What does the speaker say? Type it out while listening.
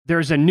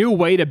There's a new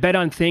way to bet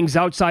on things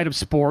outside of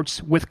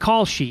sports with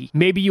Kalshi.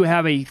 Maybe you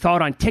have a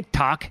thought on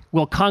TikTok.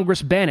 Will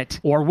Congress ban it?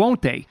 Or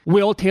won't they?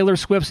 Will Taylor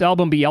Swift's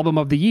album be Album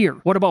of the Year?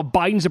 What about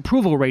Biden's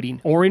approval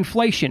rating? Or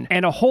inflation?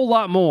 And a whole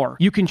lot more.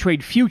 You can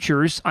trade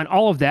futures on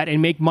all of that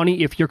and make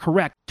money if you're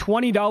correct.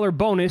 $20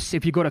 bonus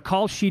if you go to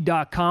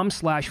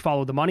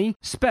kalshi.com/followthemoney,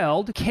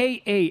 spelled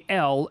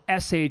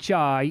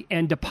KALSHI,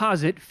 and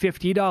deposit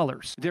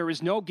 $50. There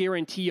is no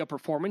guarantee of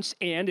performance,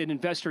 and an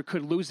investor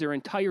could lose their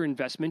entire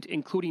investment,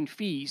 including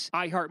fees.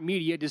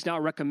 iHeartMedia does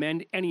not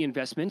recommend any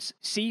investments.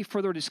 See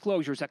further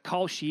disclosures at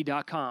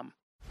kalshi.com.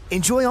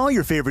 Enjoy all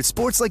your favorite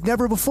sports like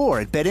never before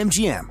at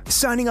BetMGM.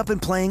 Signing up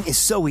and playing is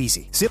so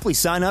easy. Simply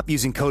sign up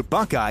using code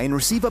Buckeye and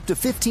receive up to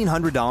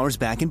 $1,500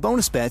 back in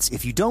bonus bets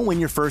if you don't win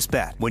your first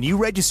bet. When you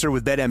register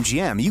with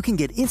BetMGM, you can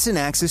get instant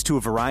access to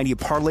a variety of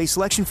parlay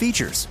selection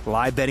features,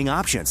 live betting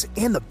options,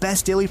 and the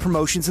best daily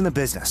promotions in the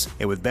business.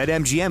 And with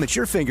BetMGM at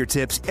your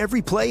fingertips,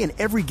 every play and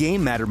every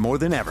game matter more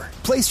than ever.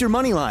 Place your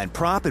moneyline,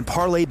 prop, and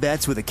parlay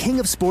bets with the king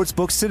of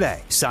sportsbooks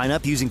today. Sign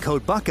up using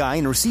code Buckeye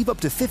and receive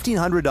up to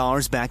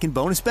 $1,500 back in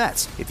bonus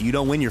bets if you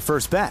don't win your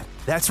first bet.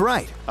 That's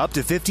right, up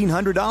to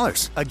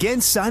 $1,500. Again,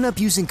 sign up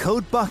using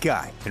code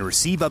Buckeye and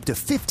receive up to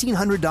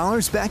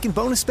 $1,500 back in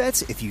bonus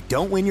bets if you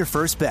don't win your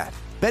first bet.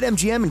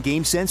 BetMGM and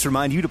GameSense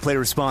remind you to play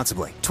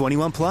responsibly.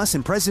 21 plus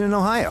and present in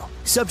Ohio.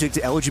 Subject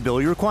to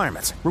eligibility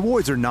requirements.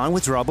 Rewards are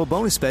non-withdrawable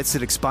bonus bets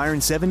that expire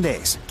in 7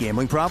 days.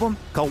 Gambling problem?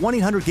 Call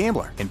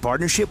 1-800-GAMBLER in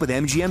partnership with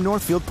MGM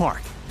Northfield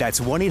Park. That's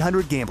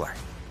 1-800-GAMBLER.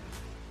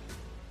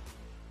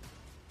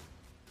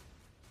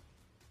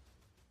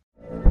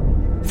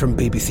 From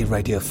BBC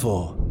Radio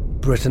 4,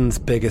 Britain's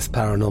biggest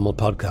paranormal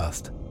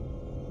podcast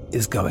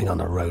is going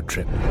on a road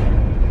trip.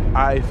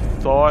 I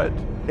thought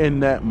in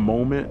that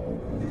moment,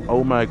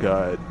 oh my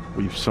God,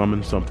 we've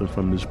summoned something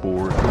from this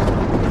board.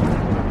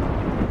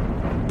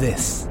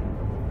 This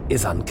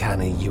is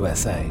Uncanny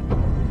USA.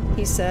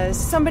 He says,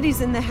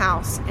 somebody's in the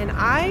house, and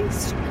I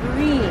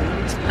screamed.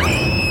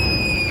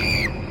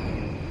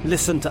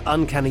 Listen to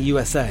Uncanny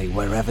USA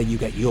wherever you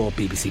get your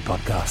BBC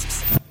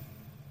podcasts,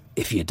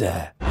 if you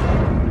dare.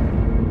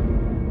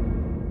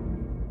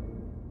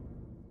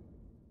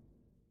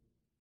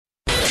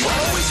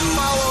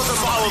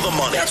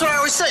 That's what I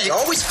always say. You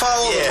always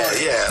follow the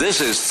money. Yeah.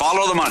 This is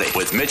Follow the Money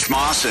with Mitch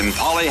Moss and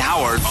Paulie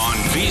Howard on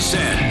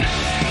VSiN.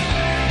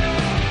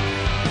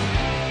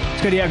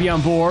 It's good to have you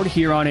on board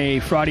here on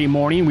a Friday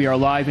morning. We are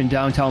live in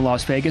downtown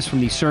Las Vegas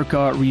from the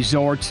Circa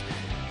Resort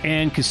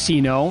and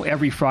Casino.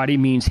 Every Friday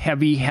means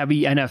heavy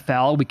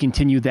NFL. We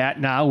continue that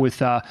now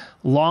with a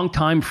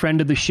longtime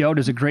friend of the show.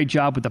 Does a great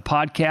job with the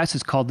podcast.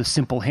 It's called The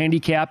Simple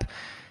Handicap.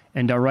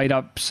 And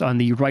write-ups on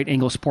the Right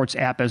Angle Sports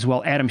app as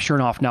well. Adam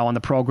Chernoff now on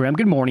the program.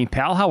 Good morning,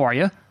 pal. How are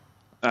you?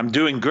 I'm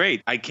doing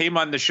great. I came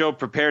on the show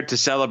prepared to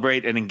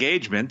celebrate an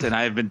engagement, and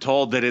I have been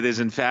told that it is,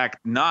 in fact,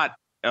 not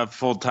a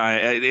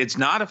full-time. It's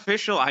not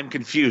official. I'm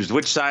confused.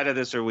 Which side of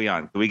this are we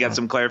on? Can we get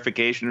some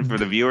clarification for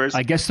the viewers?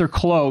 I guess they're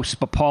close,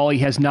 but Paulie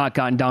has not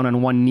gotten down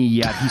on one knee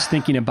yet. He's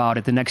thinking about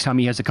it the next time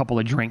he has a couple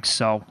of drinks,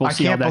 so we'll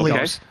see how that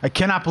goes. I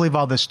cannot believe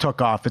how this took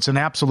off. It's an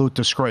absolute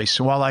disgrace.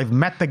 While I've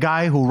met the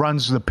guy who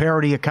runs the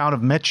parody account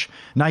of Mitch,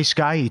 nice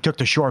guy, he took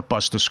the short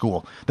bus to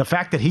school. The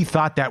fact that he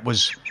thought that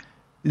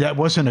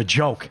wasn't a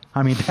joke.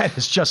 I mean, that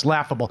is just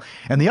laughable.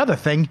 And the other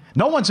thing,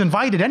 no one's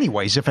invited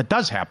anyways if it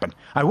does happen.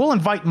 I will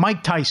invite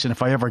Mike Tyson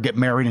if I ever get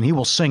married, and he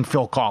will sing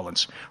Phil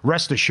Collins.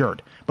 Rest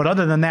assured. But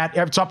other than that,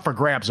 it's up for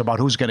grabs about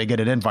who's going to get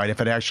an invite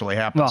if it actually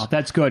happens. Well,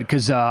 that's good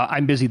because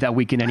I'm busy that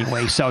weekend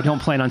anyway, so don't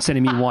plan on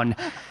sending me one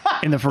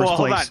in the first place.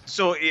 Hold on.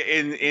 So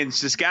in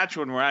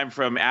Saskatchewan, where I'm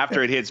from,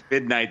 after it hits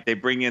midnight, they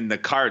bring in the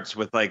carts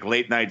with like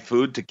late night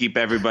food to keep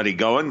everybody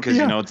going because,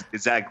 you know,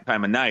 it's that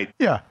time of night.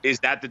 Yeah. Is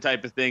that the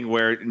type of thing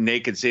where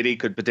Naked City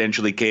could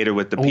potentially cater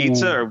with the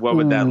pizza, or what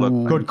would that look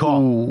like? Good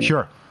call.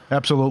 Sure.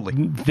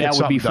 Absolutely. That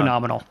would be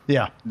phenomenal.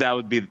 Yeah.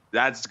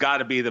 That's got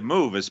to be the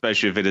move,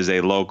 especially if it is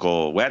a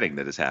local wedding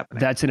that is happening.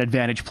 That's an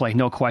advantage play,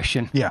 no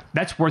question. Yeah.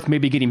 That's worth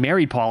maybe getting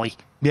married, Paulie.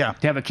 Yeah.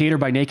 To have a cater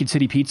by Naked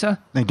City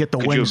Pizza. And get the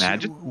Could wings. You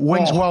imagine?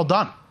 Wings well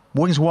done.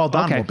 Wings well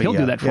done. Okay, will be, he'll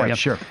do that for you.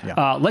 Sure.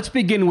 Yeah. Let's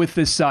begin with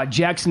this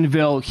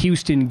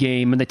Jacksonville-Houston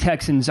game. And the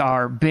Texans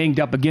are banged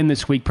up again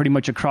this week pretty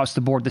much across the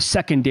board. The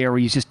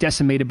secondary is just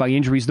decimated by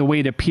injuries the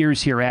way it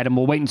appears here, Adam.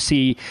 We'll wait and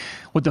see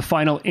what the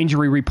final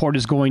injury report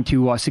is going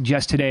to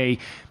suggest today.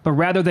 But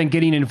rather than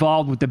getting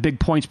involved with the big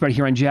point spread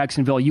here on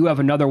Jacksonville, you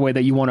have another way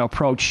that you want to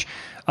approach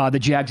the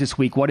Jags this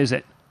week. What is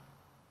it?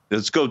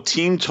 Let's go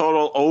team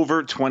total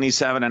over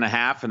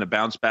 27.5 and a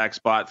bounce back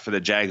spot for the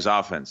Jags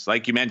offense.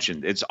 Like you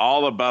mentioned, it's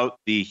all about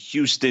the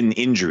Houston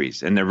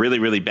injuries, and they're really,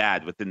 really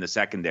bad within the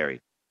secondary.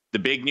 The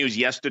big news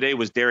yesterday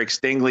was Derek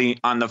Stingley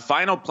on the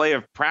final play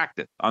of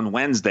practice on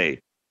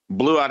Wednesday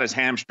blew out his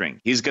hamstring.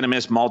 He's going to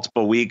miss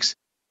multiple weeks.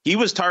 He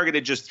was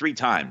targeted just 3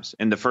 times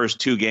in the first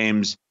 2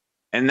 games,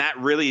 and that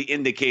really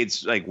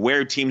indicates like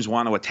where teams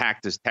want to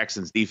attack this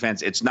Texans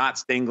defense. It's not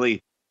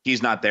Stingley.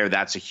 He's not there.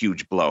 That's a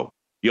huge blow.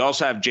 You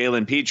also have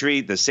Jalen Petrie,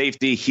 the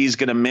safety. He's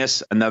going to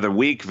miss another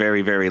week,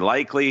 very, very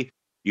likely.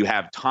 You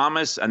have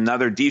Thomas,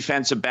 another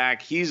defensive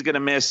back. He's going to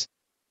miss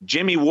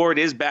Jimmy Ward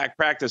is back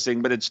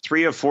practicing, but it's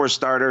 3 of 4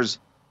 starters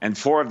and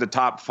 4 of the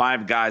top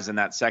 5 guys in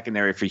that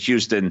secondary for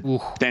Houston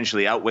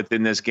potentially out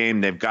within this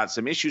game. They've got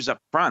some issues up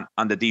front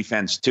on the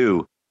defense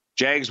too.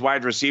 Jags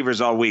wide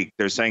receivers all week,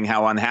 they're saying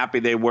how unhappy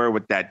they were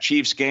with that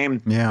Chiefs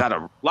game. Yeah. Got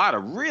a lot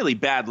of really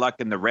bad luck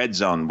in the red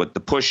zone with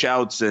the push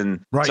outs and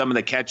some of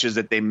the catches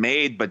that they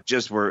made, but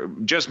were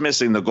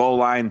missing the goal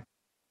line.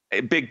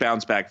 A big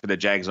bounce back for the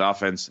Jags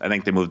offense. I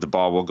think they moved the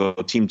ball. We'll go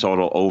team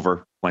total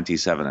over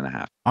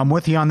 27.5. I'm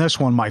with you on this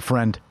one, my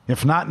friend.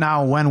 If not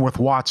now, when with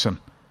Watson?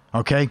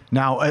 Okay.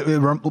 Now,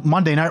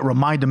 Monday night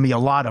reminded me a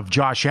lot of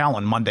Josh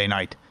Allen Monday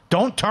night.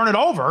 Don't turn it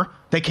over.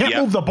 They can't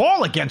move the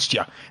ball against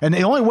you. And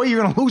the only way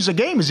you're going to lose a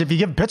game is if you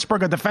give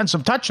Pittsburgh a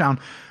defensive touchdown,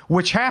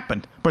 which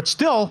happened. But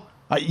still,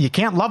 you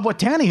can't love what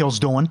Tannehill's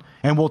doing.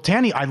 And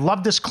I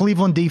love this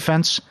Cleveland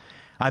defense.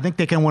 I think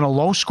they can win a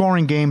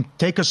low-scoring game.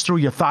 Take us through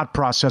your thought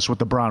process with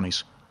the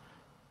Brownies.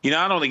 You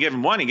not only gave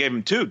him 1, he gave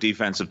him 2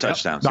 defensive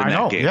touchdowns in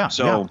that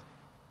game.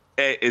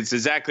 It's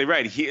exactly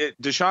right.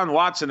 Deshaun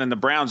Watson and the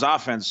Browns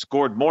offense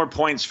scored more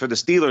points for the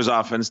Steelers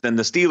offense than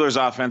the Steelers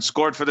offense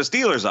scored for the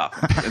Steelers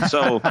offense. And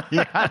so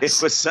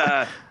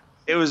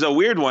it was a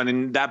weird one.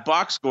 And that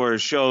box score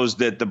shows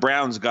that the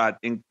Browns got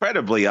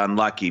incredibly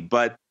unlucky,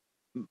 but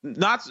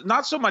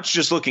not so much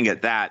just looking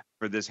at that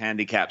for this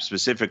handicap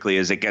specifically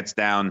as it gets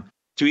down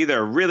to either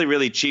a really,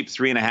 really cheap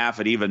 3.5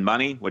 at even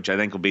money, which I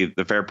think will be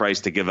the fair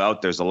price to give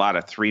out. There's a lot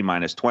of 3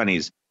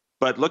 -20s,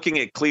 but looking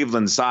at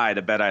Cleveland's side,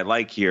 a bet I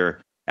like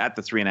here, at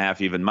the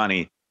 3.5 even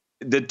money.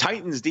 The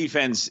Titans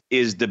defense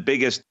is the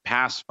biggest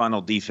pass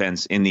funnel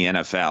defense in the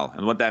NFL.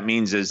 And what that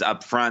means is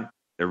up front,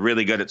 they're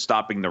really good at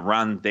stopping the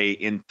run. They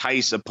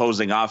entice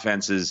opposing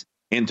offenses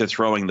into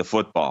throwing the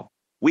football.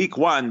 Week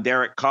 1,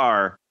 Derek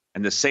Carr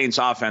and the Saints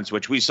offense,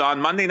 which we saw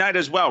on Monday night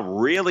as well,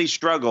 really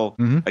struggle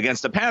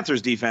against the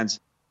Panthers defense.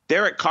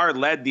 Derek Carr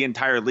led the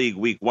entire league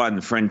week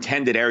 1 for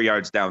intended air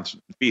yards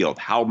downfield,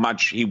 how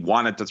much he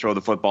wanted to throw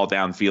the football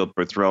downfield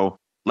per throw,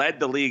 led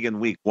the league in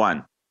week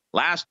 1.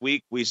 Last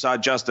week, we saw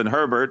Justin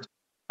Herbert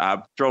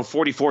throw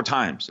 44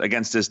 times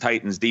against this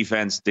Titans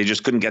defense. They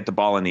just couldn't get the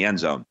ball in the end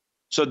zone.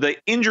 So the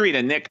injury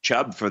to Nick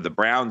Chubb for the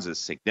Browns is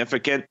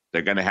significant.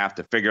 They're going to have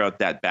to figure out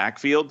that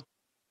backfield.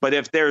 But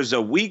if there's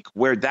a week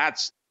where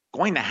that's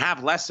going to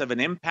have less of an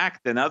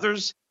impact than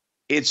others,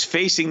 it's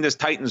facing this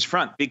Titans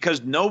front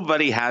because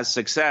nobody has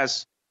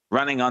success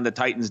running on the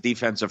Titans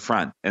defensive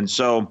front. And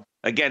so,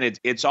 again,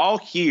 it's all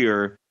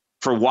here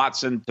for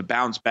Watson to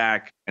bounce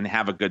back and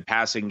have a good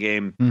passing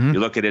game.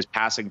 You look at his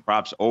passing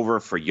props over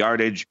for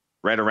yardage,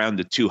 right around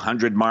the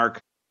 200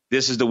 mark.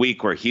 This is the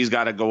week where he's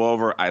got to go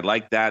over. I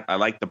like that. I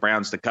like the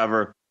Browns to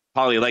cover.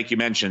 Paulie, like you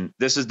mentioned,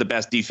 this is the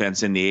best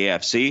defense in the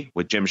AFC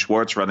with Jim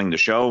Schwartz running the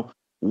show.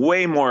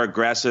 Way more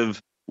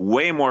aggressive,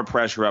 way more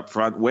pressure up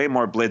front, way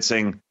more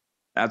blitzing.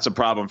 That's a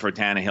problem for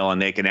Tannehill,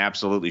 and they can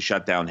absolutely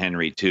shut down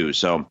Henry too.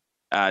 So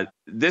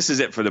this is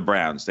it for the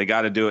Browns. They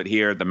got to do it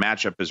here. The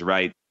matchup is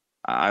right.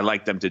 I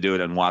like them to do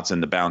it and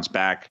Watson to bounce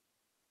back.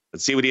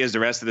 Let's see what he is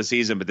the rest of the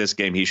season, but this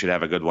game he should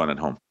have a good one at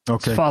home.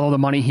 Okay. Follow the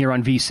money here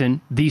on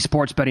VSiN, the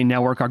Sports Betting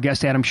Network. Our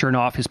guest Adam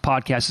Chernoff, his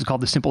podcast is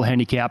called The Simple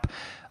Handicap.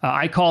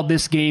 I called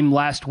this game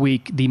last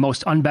week the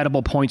most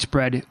unbettable point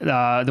spread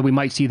that we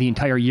might see the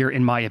entire year,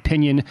 in my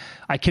opinion.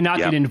 I cannot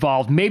get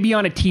involved. Maybe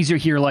on a teaser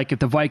here, like if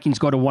the Vikings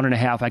go to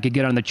 1.5, I could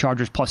get on the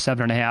Chargers plus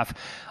 7.5.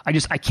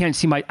 I can't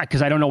see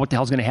because I don't know what the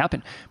hell's going to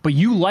happen. But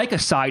you like a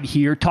side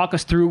here. Talk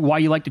us through why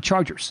you like the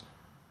Chargers.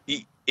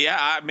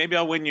 Yeah, maybe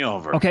I'll win you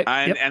over. Okay.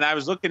 And I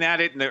was looking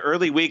at it in the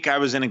early week. I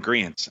was in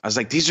agreement. I was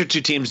like, these are two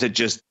teams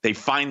that they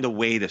find a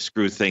way to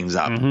screw things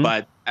up.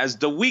 But as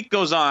the week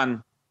goes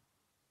on,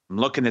 I'm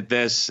looking at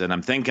this and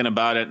I'm thinking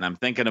about it and I'm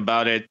thinking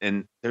about it.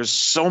 And there's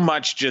so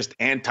much just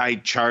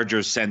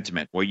anti-Chargers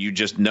sentiment where you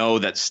just know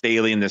that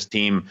Staley and this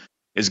team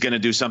is going to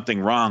do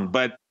something wrong.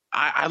 But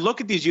I look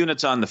at these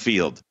units on the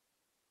field.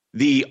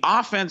 The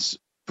offense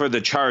for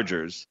the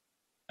Chargers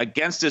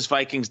against this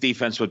Vikings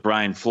defense with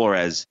Brian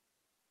Flores,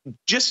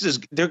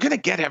 they're going to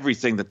get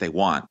everything that they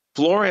want.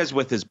 Flores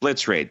with his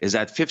blitz rate is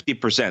at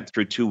 50%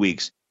 through 2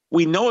 weeks.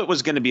 We know it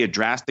was going to be a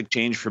drastic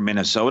change for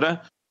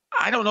Minnesota.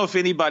 I don't know if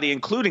anybody,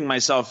 including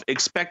myself,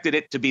 expected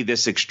it to be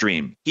this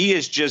extreme. He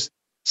is just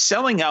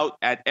selling out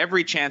at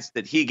every chance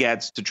that he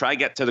gets to try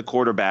get to the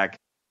quarterback.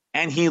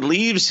 And he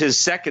leaves his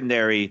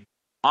secondary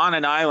on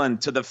an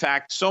island to the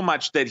fact so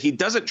much that he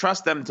doesn't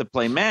trust them to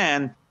play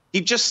man.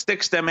 He just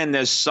sticks them in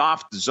this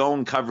soft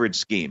zone coverage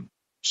scheme.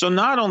 So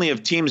not only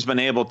have teams been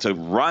able to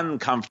run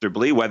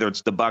comfortably, whether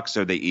it's the Bucs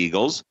or the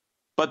Eagles,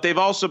 but they've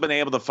also been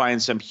able to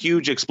find some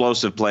huge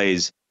explosive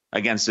plays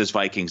against this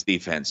Vikings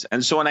defense.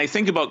 And so when I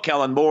think about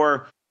Kellen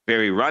Moore,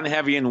 very run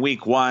heavy in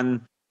week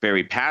 1,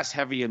 very pass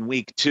heavy in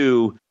week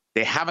 2,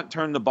 they haven't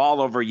turned the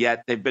ball over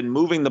yet. They've been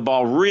moving the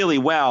ball really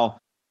well.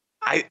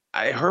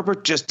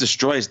 Herbert just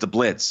destroys the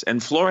blitz,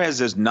 and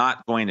Flores is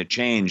not going to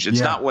change.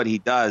 It's not what he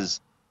does.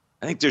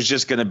 I think there's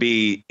just going to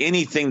be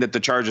anything that the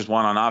Chargers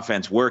want on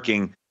offense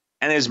working.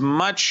 And as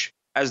much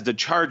as the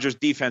Chargers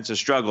defense has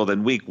struggled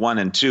in week 1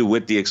 and 2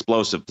 with the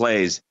explosive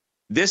plays,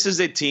 this is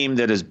a team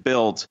that is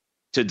built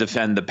to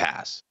defend the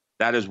pass.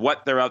 That is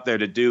what they're out there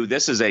to do.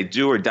 This is a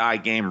do or die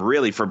game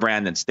really for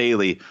Brandon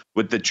Staley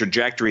with the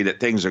trajectory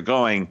that things are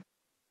going.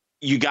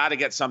 You got to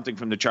get something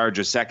from the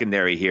Chargers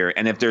secondary here.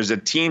 And if there's a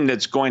team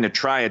that's going to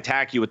try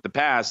attack you with the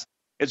pass,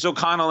 it's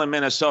O'Connell in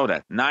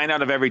Minnesota. 9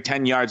 out of every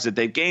 10 yards that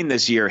they've gained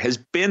this year has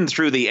been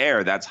through the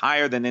air. That's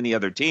higher than any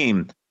other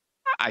team.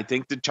 I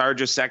think the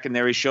Chargers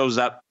secondary shows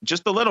up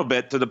just a little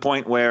bit to the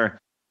point where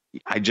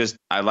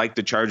I like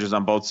the Chargers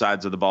on both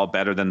sides of the ball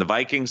better than the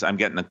Vikings. I'm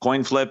getting a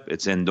coin flip.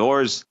 It's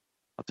indoors.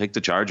 I'll take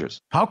the Chargers.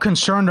 How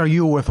concerned are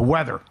you with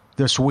weather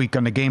this week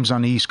on the games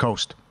on the East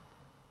Coast?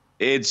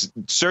 It's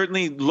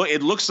certainly,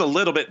 it looks a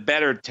little bit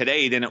better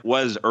today than it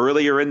was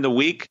earlier in the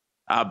week.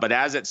 But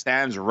as it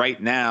stands right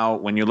now,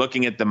 when you're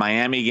looking at the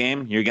Miami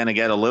game, you're going to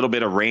get a little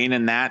bit of rain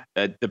in that.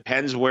 It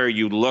depends where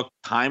you look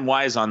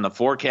time-wise on the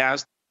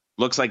forecast.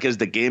 Looks like as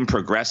the game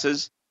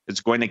progresses, it's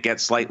going to get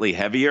slightly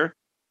heavier.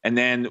 And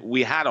then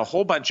we had a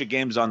whole bunch of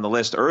games on the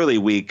list early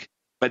week.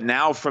 But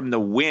now from the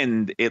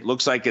wind, it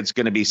looks like it's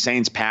going to be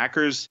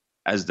Saints-Packers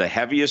as the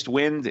heaviest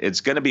wind. It's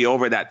going to be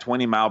over that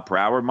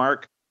 20-mile-per-hour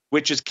mark,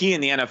 which is key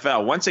in the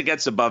NFL. Once it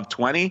gets above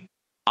 20,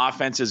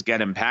 offenses get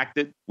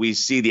impacted. We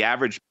see the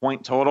average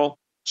point total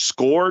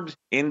scored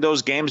in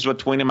those games with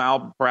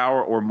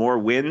 20-mile-per-hour or more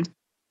wind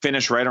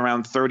finish right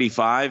around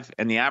 35,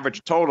 and the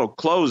average total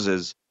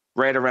closes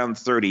right around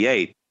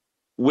 38.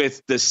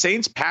 With the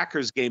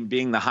Saints-Packers game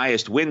being the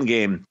highest wind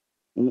game,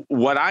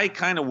 what I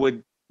kind of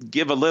would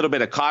give a little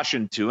bit of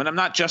caution to, and I'm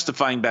not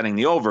justifying betting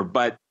the over,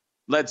 but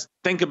let's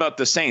think about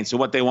the Saints and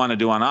what they want to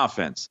do on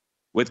offense.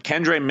 With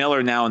Kendre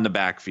Miller now in the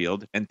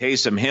backfield and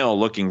Taysom Hill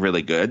looking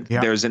really good,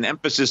 there's an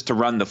emphasis to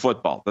run the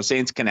football. The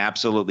Saints can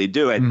absolutely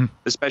do it,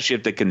 especially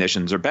if the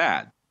conditions are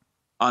bad.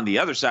 On the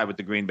other side with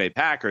the Green Bay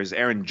Packers,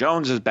 Aaron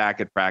Jones is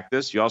back at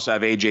practice. You also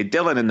have A.J.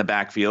 Dillon in the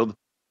backfield.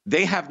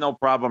 They have no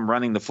problem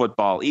running the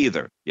football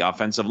either. The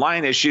offensive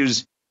line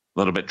issues, a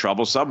little bit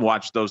troublesome.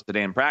 Watch those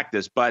today in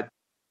practice, but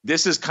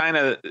this is kind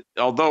of,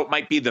 although it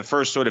might be the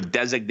first sort of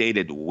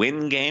designated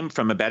win game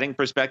from a betting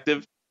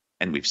perspective,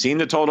 and we've seen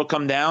the total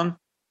come down,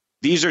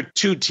 these are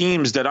two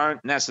teams that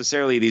aren't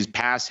necessarily these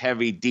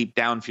pass-heavy, deep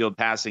downfield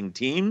passing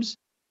teams,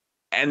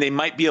 and they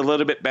might be a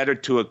little bit better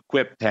to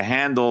equip to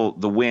handle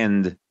the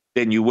wind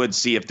than you would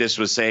see if this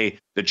was, say,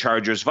 the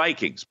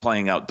Chargers-Vikings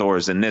playing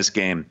outdoors in this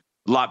game.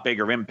 A lot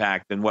bigger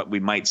impact than what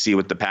we might see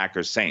with the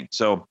Packers-Saints.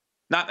 So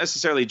not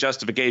necessarily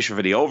justification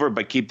for the over,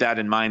 but keep that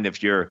in mind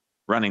if you're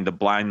running the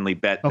blindly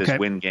bet this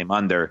win game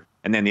under.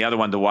 And then the other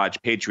one to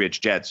watch,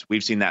 Patriots-Jets.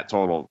 We've seen that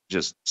total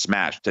just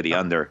smashed to the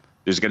under.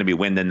 There's going to be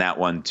wind in that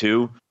one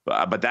too.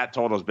 But that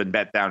total has been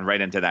bet down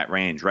right into that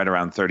range, right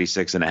around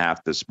 36.5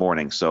 this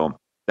morning. So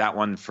that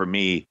one for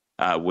me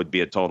would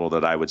be a total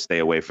that I would stay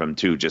away from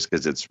too, just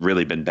because it's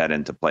really been bet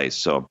into place.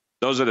 So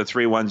those are the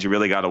three ones you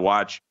really got to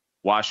watch.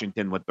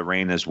 Washington with the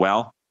rain as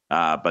well.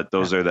 But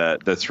those are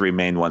the three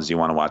main ones you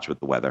want to watch with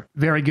the weather.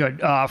 Very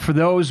good. For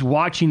those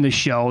watching the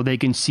show, they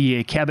can see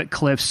a Cabot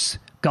Cliffs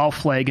golf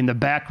flag in the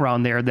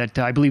background there that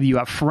I believe you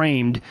have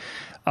framed.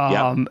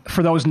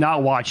 For those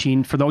not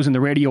watching, for those in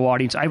the radio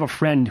audience, I have a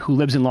friend who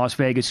lives in Las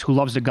Vegas who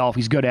loves to golf.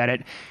 He's good at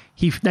it.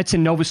 That's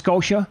in Nova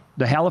Scotia,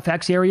 the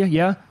Halifax area,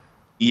 yeah?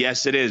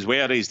 Yes, it is.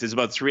 Way out east. It's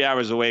about 3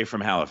 hours away from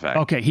Halifax.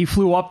 Okay, he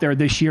flew up there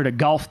this year to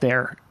golf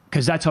there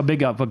because that's how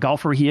big of a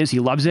golfer he is. He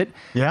loves it.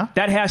 Yeah.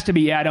 That has to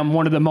be, Adam,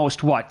 one of the most,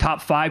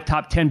 top 5,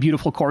 top 10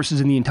 beautiful courses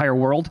in the entire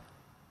world?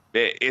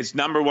 It's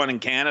number one in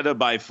Canada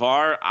by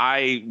far.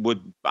 I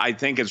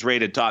think it's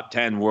rated top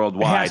 10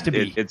 worldwide. It has to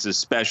be. It's a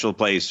special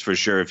place for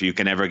sure if you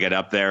can ever get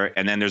up there.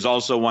 And then there's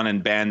also one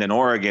in Bandon,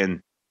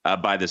 Oregon,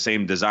 by the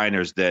same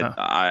designers that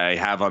I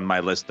have on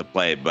my list to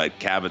play. But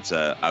Cabot's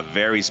a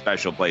very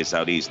special place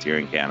out east here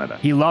in Canada.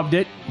 He loved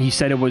it. He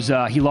said it was,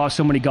 he lost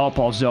so many golf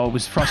balls, though. It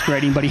was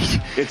frustrating, but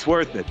it's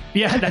worth it.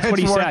 Yeah, that's what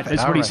he said.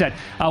 That's what he said.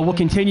 We'll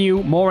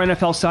continue. More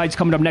NFL sides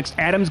coming up next.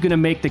 Adam's going to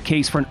make the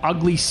case for an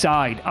ugly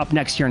side up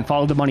next year and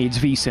Follow the Money. It's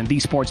VSiN, the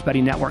Sports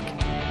Betting Network.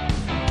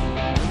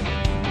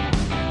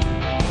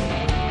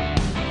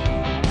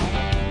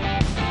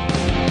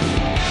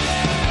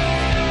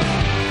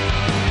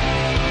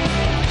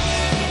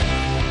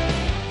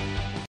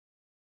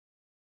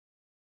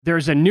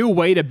 There's a new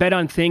way to bet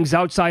on things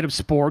outside of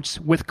sports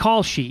with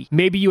Kalshi.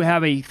 Maybe you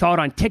have a thought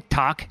on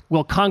TikTok.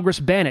 Will Congress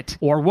ban it?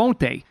 Or won't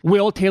they?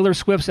 Will Taylor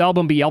Swift's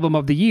album be Album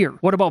of the Year?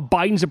 What about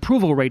Biden's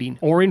approval rating?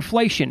 Or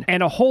inflation?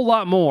 And a whole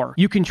lot more.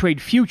 You can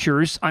trade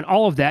futures on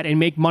all of that and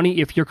make money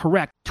if you're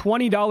correct.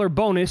 $20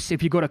 bonus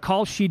if you go to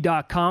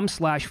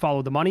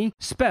kalshi.com/followthemoney,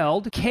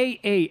 spelled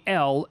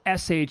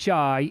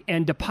KALSHI,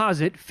 and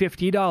deposit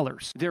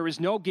 $50. There is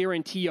no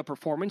guarantee of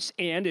performance,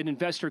 and an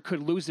investor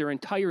could lose their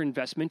entire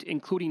investment,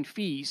 including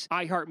fees.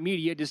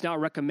 iHeartMedia does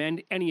not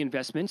recommend any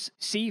investments.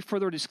 See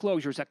further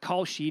disclosures at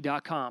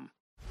kalshi.com.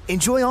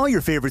 Enjoy all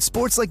your favorite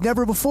sports like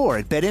never before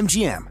at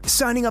BetMGM.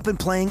 Signing up and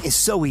playing is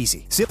so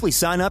easy. Simply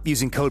sign up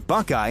using code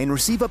Buckeye and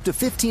receive up to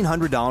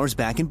 $1,500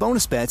 back in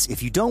bonus bets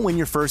if you don't win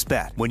your first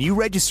bet. When you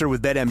register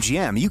with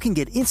BetMGM, you can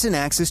get instant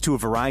access to a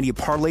variety of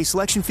parlay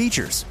selection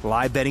features,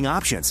 live betting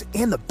options,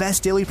 and the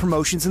best daily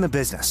promotions in the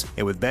business.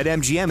 And with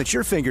BetMGM at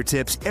your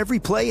fingertips, every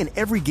play and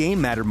every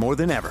game matter more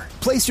than ever.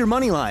 Place your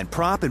moneyline,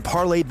 prop, and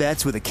parlay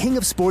bets with the king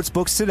of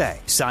sportsbooks today.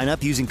 Sign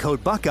up using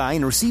code Buckeye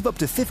and receive up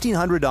to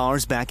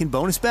 $1,500 back in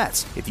bonus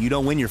bets if you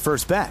don't win your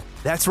first bet.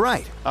 That's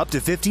right, up to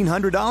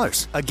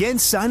 $1,500. Again,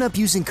 sign up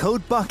using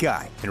code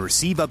Buckeye and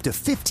receive up to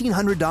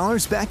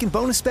 $1,500 back in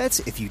bonus bets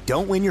if you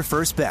don't win your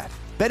first bet.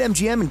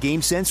 BetMGM and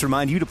GameSense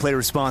remind you to play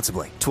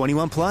responsibly.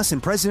 21 plus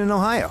and present in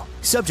Ohio.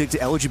 Subject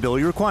to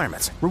eligibility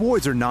requirements.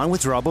 Rewards are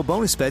non-withdrawable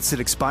bonus bets that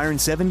expire in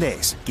 7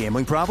 days.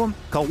 Gambling problem?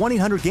 Call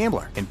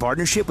 1-800-GAMBLER in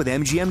partnership with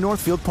MGM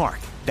Northfield Park.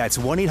 That's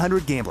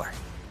 1-800-GAMBLER.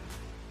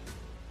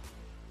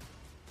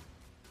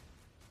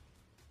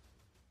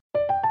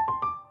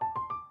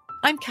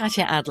 I'm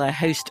Katya Adler,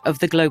 host of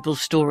The Global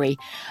Story.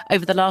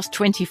 Over the last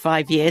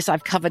 25 years,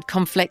 I've covered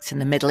conflicts in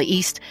the Middle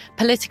East,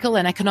 political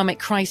and economic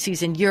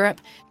crises in Europe,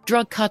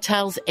 drug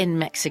cartels in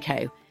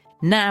Mexico.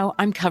 Now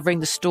I'm covering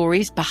the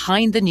stories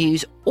behind the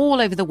news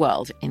all over the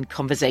world in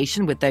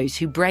conversation with those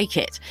who break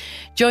it.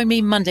 Join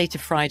me Monday to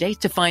Friday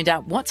to find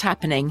out what's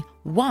happening,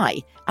 why,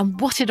 and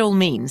what it all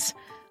means.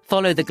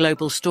 Follow The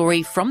Global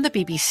Story from the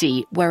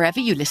BBC wherever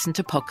you listen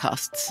to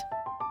podcasts.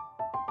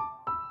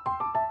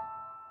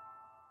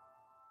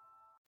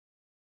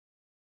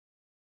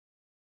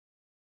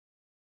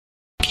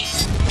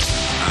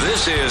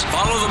 This is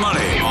Follow the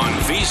Money on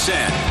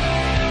VSiN.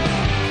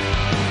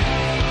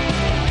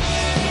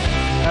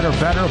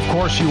 Better, of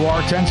course you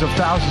are. Tens of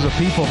thousands of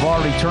people have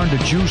already turned to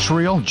Juice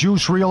Reel.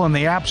 Juice Reel in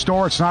the App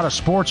Store. It's not a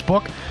sports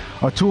book,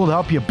 a tool to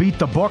help you beat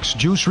the books.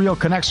 Juice Reel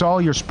connects all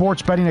your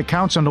sports betting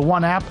accounts into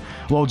one app,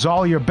 loads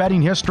all your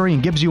betting history,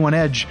 and gives you an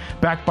edge,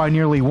 backed by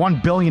nearly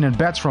 $1 billion in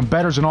bets from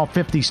bettors in all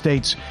 50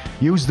 states.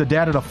 Use the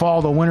data to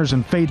follow the winners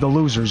and fade the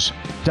losers.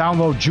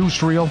 Download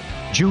Juice Reel.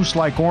 Juice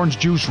like orange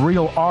juice,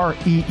 Reel,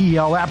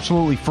 R-E-E-L,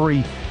 absolutely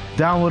free.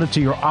 Download it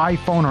to your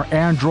iPhone or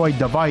Android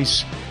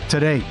device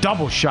today.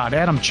 Double shot.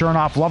 Adam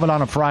Chernoff, love it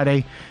on a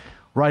Friday.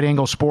 Right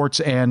Angle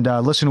Sports, and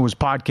listen to his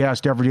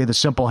podcast every day, The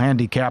Simple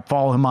Handicap.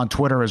 Follow him on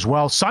Twitter as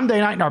well. Sunday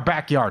night in our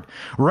backyard.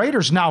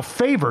 Raiders now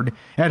favored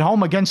at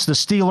home against the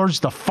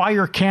Steelers. The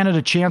Fire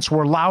Canada chants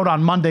were loud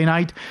on Monday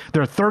night.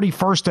 They're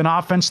 31st in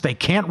offense. They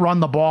can't run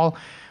the ball.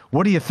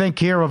 What do you think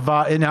here of,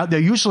 they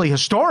usually,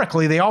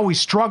 historically, they always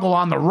struggle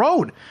on the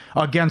road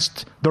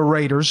against the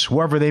Raiders,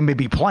 whoever they may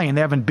be playing.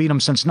 They haven't beat them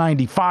since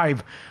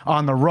 95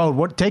 on the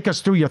road. Take us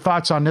through your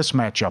thoughts on this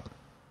matchup.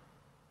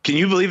 Can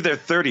you believe they're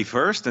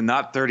 31st and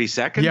not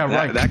 32nd? Yeah,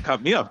 right. That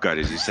caught me off guard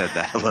as you said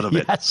that a little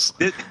bit. Yes.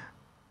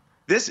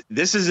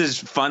 This is as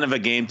fun of a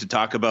game to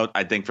talk about,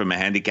 I think, from a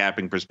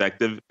handicapping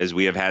perspective as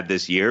we have had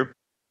this year.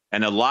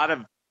 And a lot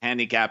of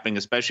handicapping,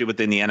 especially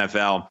within the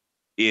NFL,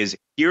 is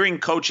hearing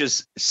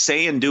coaches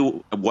say and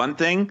do one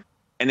thing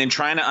and then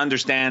trying to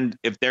understand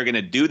if they're going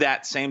to do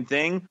that same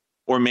thing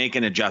or make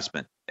an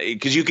adjustment.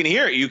 Because you can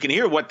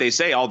hear what they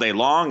say all day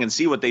long and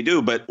see what they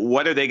do, but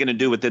what are they going to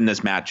do within this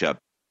matchup?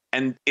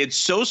 And it's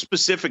so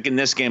specific in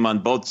this game on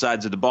both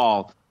sides of the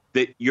ball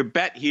that your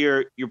bet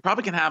here, you're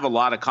probably going to have a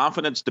lot of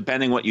confidence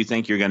depending what you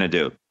think you're going to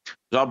do.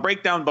 So I'll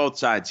break down both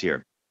sides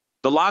here.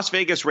 The Las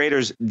Vegas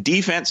Raiders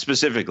defense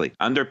specifically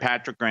under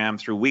Patrick Graham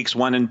through weeks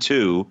 1 and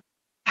 2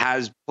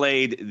 has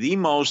played the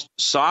most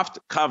soft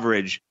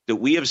coverage that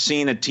we have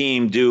seen a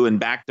team do in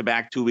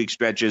back-to-back 2-week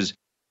stretches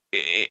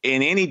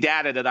in any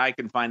data that I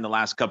can find the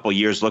last couple of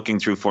years looking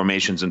through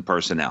formations and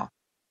personnel.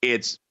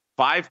 It's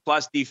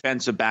 5+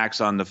 defensive backs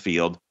on the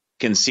field,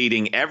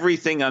 conceding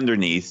everything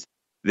underneath.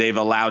 They've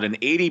allowed an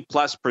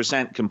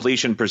 80+%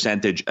 completion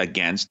percentage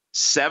against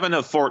 7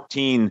 of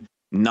 14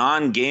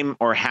 non-game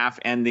or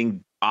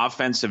half-ending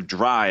offensive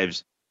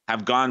drives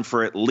have gone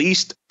for at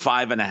least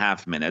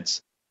 5.5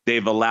 minutes.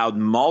 They've allowed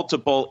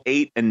multiple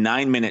 8- and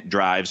 9-minute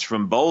drives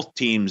from both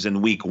teams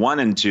in week 1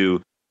 and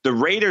 2. The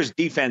Raiders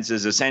defense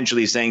is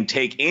essentially saying,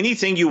 take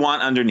anything you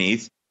want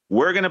underneath.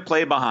 We're going to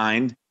play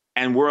behind,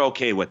 and we're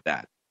okay with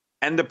that.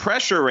 And the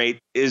pressure rate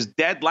is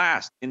dead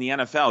last in the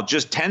NFL,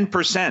 just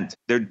 10%.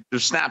 The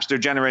snaps they're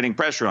generating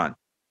pressure on.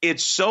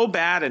 It's so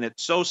bad and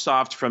it's so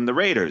soft from the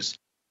Raiders.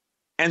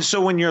 And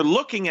so when you're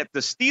looking at the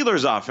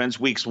Steelers offense,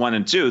 weeks 1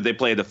 and 2, they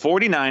play the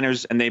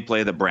 49ers and they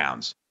play the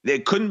Browns. They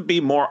couldn't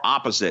be more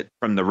opposite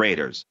from the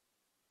Raiders.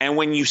 And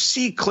when you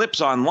see clips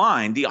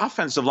online, the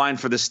offensive line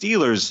for the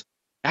Steelers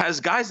has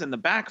guys in the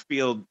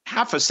backfield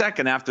half a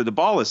second after the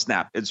ball is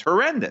snapped. It's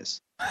horrendous.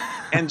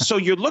 And so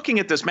you're looking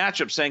at this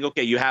matchup saying,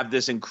 okay, you have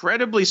this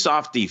incredibly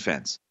soft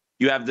defense.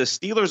 You have the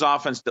Steelers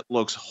offense that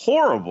looks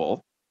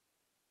horrible.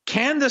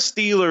 Can the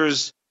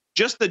Steelers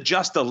just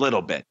adjust a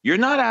little bit? You're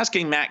not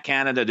asking Matt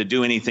Canada to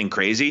do anything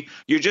crazy.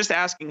 You're just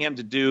asking him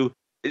to do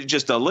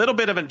just a little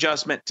bit of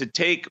adjustment to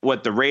take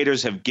what the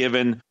Raiders have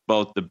given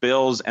both the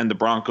Bills and the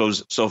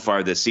Broncos so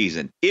far this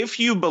season. If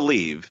you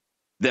believe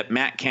that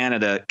Matt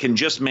Canada can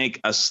just make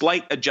a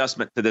slight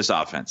adjustment to this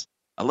offense.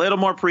 A little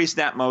more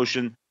pre-snap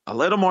motion, a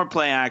little more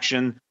play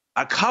action,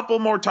 a couple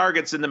more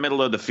targets in the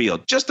middle of the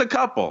field, just a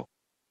couple.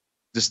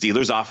 The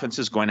Steelers offense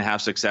is going to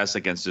have success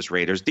against this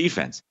Raiders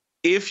defense.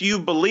 If you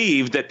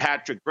believe that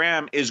Patrick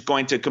Graham is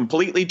going to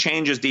completely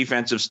change his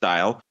defensive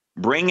style,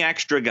 bring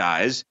extra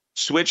guys,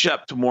 switch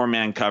up to more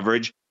man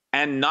coverage,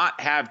 and not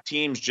have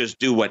teams just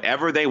do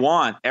whatever they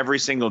want every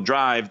single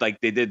drive like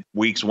they did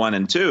weeks 1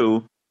 and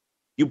 2,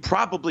 you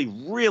probably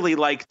really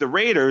like the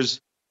Raiders,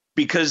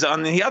 because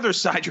on the other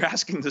side, you're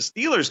asking the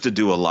Steelers to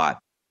do a lot.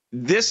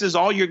 This is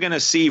all you're going to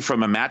see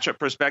from a matchup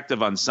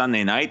perspective on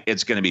Sunday night.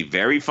 It's going to be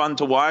very fun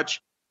to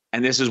watch.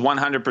 And this is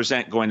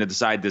 100% going to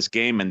decide this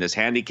game and this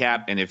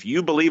handicap. And if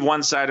you believe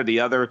one side or the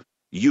other,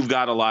 you've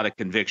got a lot of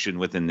conviction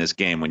within this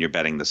game when you're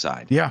betting the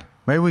side. Yeah,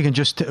 maybe we can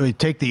just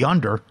take the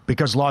under,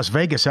 because Las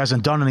Vegas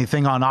hasn't done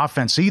anything on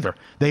offense either.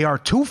 They are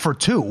 2 for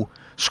 2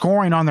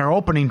 scoring on their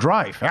opening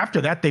drive.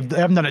 After that, they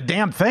haven't done a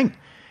damn thing.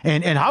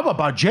 And how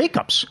about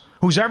Jacobs,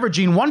 who's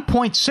averaging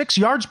 1.6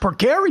 yards per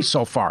carry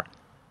so far?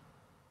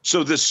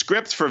 So the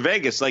script for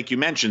Vegas, like you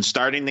mentioned,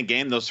 starting the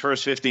game, those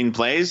first 15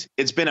 plays,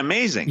 it's been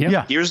amazing.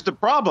 Yeah. Here's the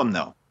problem,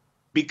 though.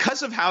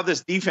 Because of how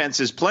this defense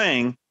is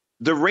playing,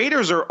 the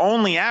Raiders are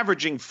only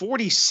averaging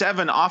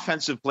 47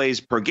 offensive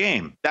plays per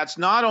game. That's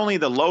not only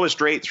the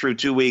lowest rate through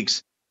 2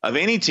 weeks of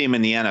any team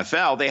in the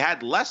NFL. They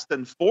had less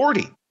than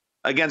 40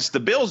 against the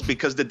Bills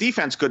because the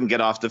defense couldn't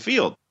get off the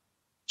field.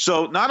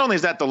 So not only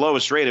is that the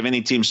lowest rate of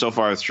any team so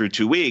far through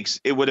 2 weeks,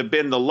 it would have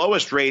been the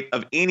lowest rate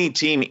of any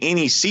team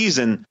any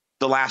season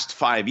the last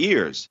 5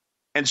 years.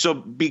 And so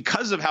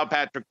because of how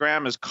Patrick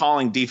Graham is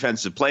calling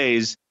defensive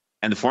plays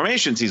and the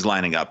formations he's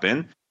lining up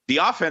in, the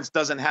offense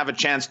doesn't have a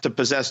chance to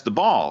possess the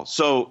ball.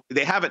 So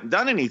they haven't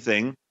done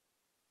anything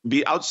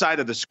outside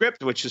of the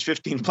script, which is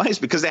 15 plays,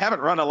 because they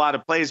haven't run a lot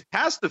of plays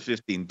past the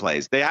 15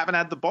 plays. They haven't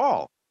had the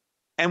ball.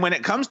 And when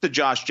it comes to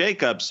Josh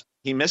Jacobs,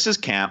 he misses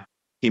camp.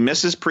 He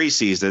misses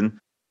preseason.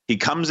 He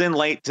comes in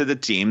late to the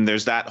team.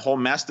 There's that whole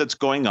mess that's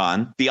going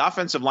on. The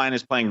offensive line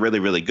is playing really,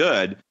 really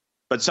good.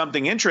 But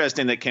something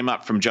interesting that came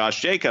up from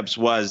Josh Jacobs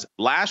was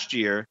last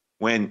year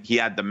when he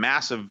had the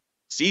massive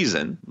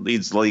season,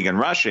 leads the league in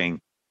rushing,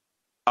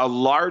 a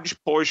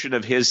large portion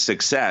of his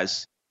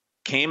success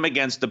came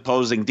against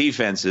opposing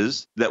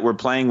defenses that were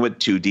playing with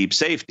 2 deep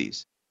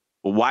safeties.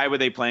 Well, why were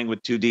they playing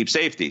with 2 deep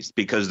safeties?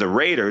 Because the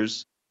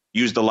Raiders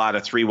used a lot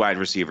of 3 wide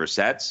receiver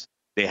sets.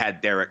 They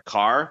had Derek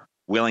Carr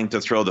willing to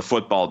throw the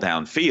football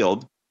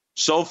downfield.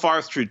 So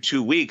far through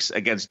 2 weeks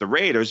against the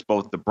Raiders,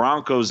 both the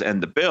Broncos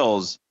and the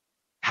Bills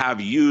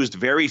have used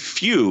very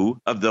few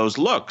of those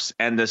looks.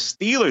 And the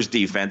Steelers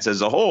defense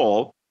as a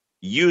whole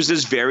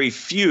uses very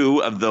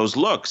few of those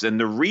looks. And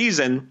the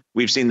reason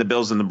we've seen the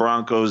Bills and the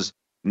Broncos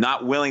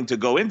not willing to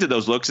go into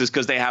those looks is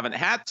because they haven't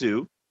had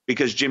to,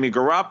 because Jimmy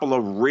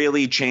Garoppolo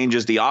really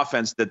changes the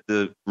offense that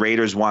the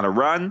Raiders want to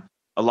run.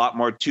 A lot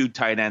more 2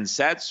 tight end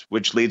sets,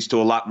 which leads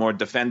to a lot more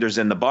defenders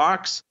in the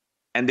box.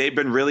 And they've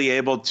been really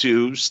able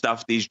to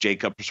stuff these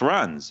Jacobs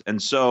runs.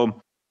 And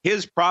so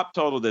his prop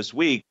total this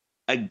week,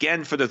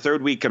 again for the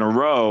 3rd week in a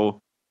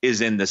row,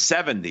 is in the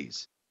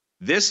 70s.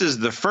 This is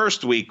the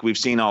first week we've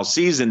seen all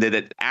season that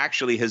it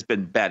actually has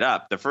been bet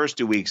up. The first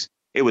 2 weeks,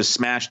 it was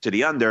smashed to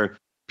the under.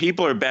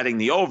 People are betting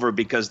the over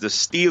because the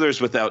Steelers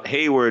without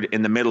Hayward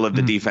in the middle of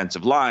the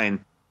defensive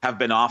line have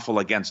been awful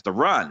against the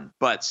run.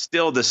 But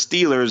still, the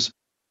Steelers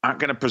aren't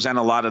going to present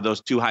a lot of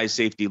those 2 high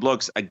safety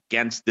looks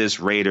against this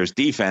Raiders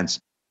defense.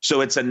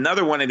 So it's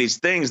another one of these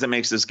things that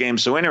makes this game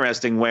so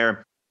interesting,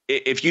 where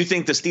if you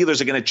think the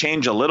Steelers are going to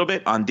change a little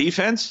bit on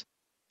defense,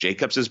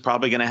 Jacobs is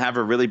probably going to have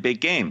a really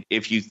big game.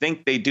 If you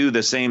think they do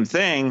the same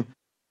thing,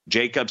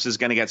 Jacobs is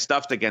going to get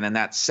stuffed again. And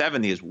that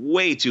 70 is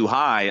way too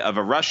high of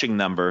a rushing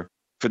number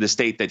for the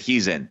state that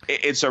he's in.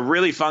 It's a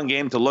really fun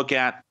game to look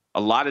at, a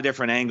lot of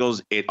different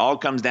angles. It all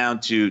comes down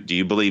to, do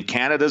you believe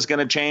Canada's going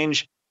to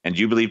change? And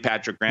do you believe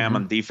Patrick Graham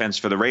on defense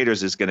for the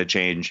Raiders is going to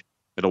change?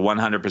 It'll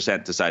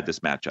 100% decide this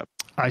matchup.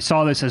 I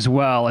saw this as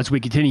well. As we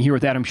continue here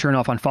with Adam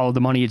Chernoff on Follow the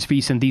Money, it's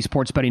VSiN, the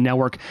Sports Betting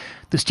Network.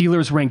 The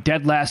Steelers ranked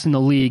dead last in the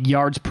league,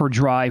 yards per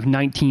drive,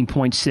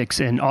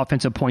 19.6, and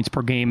offensive points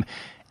per game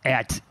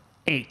at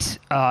 8.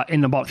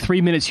 In about 3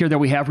 minutes here that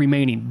we have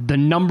remaining, the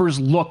numbers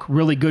look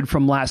really good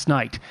from last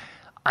night.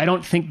 I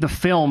don't think the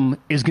film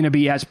is going to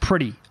be as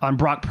pretty on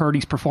Brock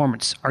Purdy's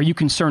performance. Are you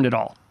concerned at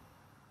all?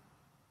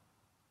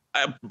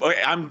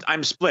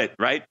 I'm split,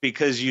 right?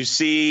 Because you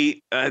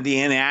see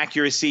the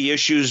inaccuracy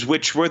issues,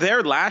 which were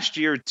there last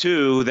year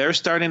too. They're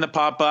starting to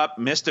pop up.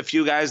 Missed a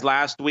few guys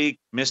last week,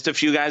 missed a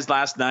few guys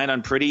last night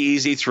on pretty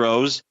easy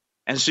throws.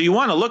 And so you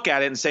want to look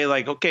at it and say,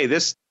 like, okay,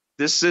 this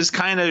is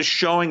kind of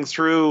showing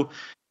through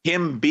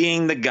him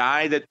being the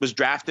guy that was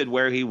drafted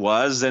where he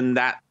was, and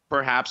that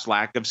perhaps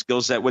lack of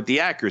skill set with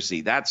the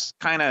accuracy. That's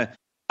kind of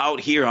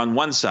out here on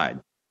one side.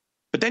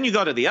 But then you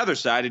go to the other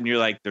side and you're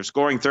like, they're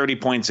scoring 30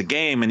 points a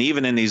game. And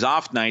even in these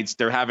off nights,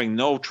 they're having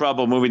no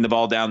trouble moving the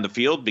ball down the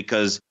field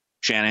because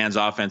Shanahan's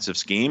offensive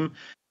scheme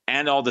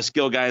and all the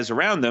skill guys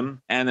around them.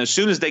 And as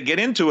soon as they get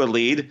into a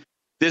lead,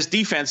 this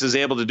defense is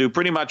able to do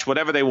pretty much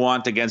whatever they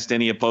want against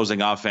any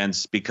opposing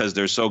offense because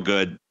they're so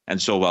good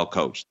and so well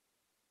coached.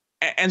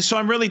 And so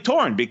I'm really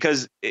torn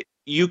because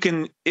you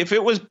can, if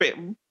it was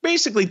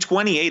basically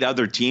 28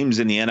 other teams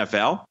in the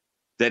NFL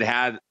that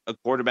had a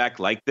quarterback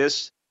like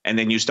this, and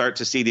then you start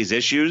to see these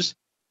issues,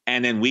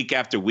 and then week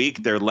after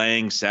week, they're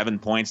laying 7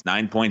 points,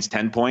 9 points,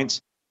 10 points,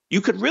 you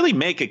could really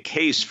make a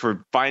case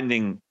for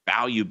finding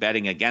value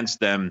betting against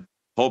them,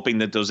 hoping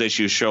that those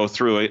issues show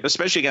through,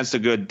 especially against a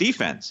good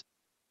defense.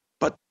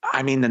 But,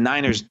 I mean, the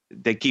Niners,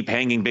 they keep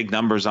hanging big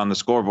numbers on the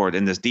scoreboard,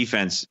 and this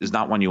defense is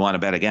not one you want to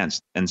bet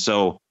against. And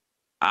so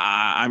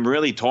I'm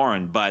really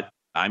torn. But,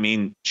 I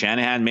mean,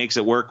 Shanahan makes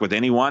it work with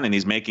anyone, and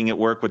he's making it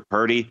work with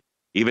Purdy,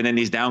 even in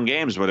these down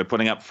games where they're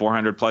putting up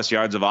 400-plus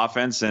yards of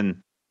offense and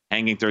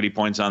hanging 30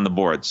 points on the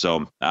board.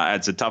 So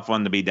it's a tough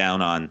one to be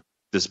down on,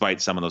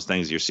 despite some of those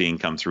things you're seeing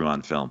come through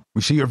on film.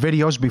 We see your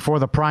videos before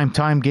the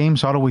primetime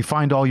games. How do we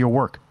find all your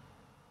work?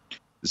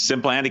 The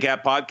Simple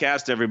Handicap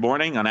podcast every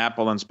morning on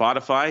Apple and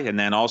Spotify, and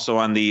then also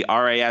on the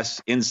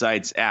RAS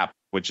Insights app,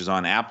 which is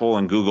on Apple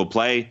and Google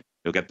Play.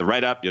 You'll get the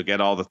write-up. You'll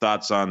get all the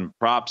thoughts on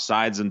props,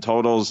 sides, and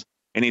totals,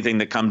 anything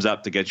that comes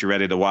up to get you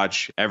ready to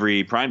watch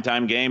every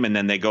primetime game. And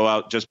then they go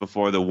out just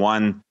before the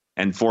 1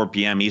 and 4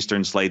 p.m.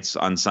 Eastern slates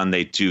on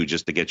Sunday, too,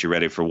 just to get you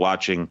ready for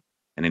watching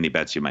and any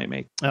bets you might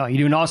make. Oh, you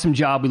do an awesome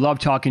job. We love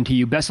talking to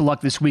you. Best of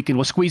luck this weekend.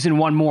 We'll squeeze in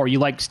one more. You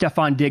like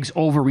Stefon Diggs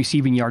over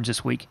receiving yards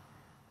this week?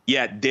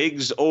 Yeah,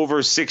 Diggs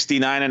over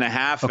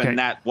 69.5, Okay. and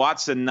that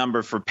Watson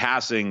number for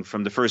passing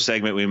from the first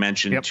segment we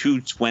mentioned,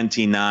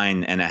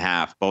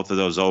 229.5. Both of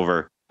those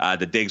over.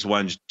 The Diggs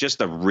one's just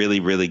a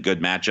really, really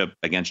good matchup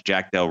against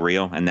Jack Del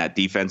Rio and that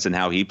defense and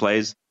how he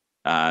plays.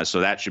 So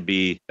that should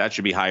be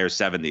higher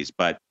 70s.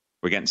 But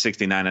we're getting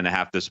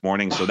 69.5 this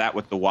morning. So that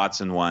with the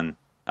Watson one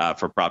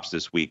for props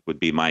this week would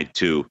be my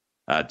two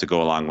to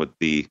go along with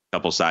the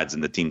couple sides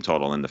in the team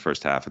total in the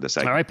first half of the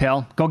segment. All right,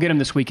 pal. Go get him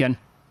this weekend.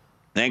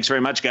 Thanks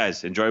very much,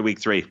 guys. Enjoy week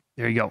 3.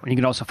 There you go. And you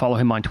can also follow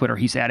him on Twitter.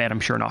 He's at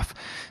Adam Chernoff.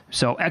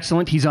 So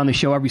excellent. He's on the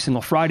show every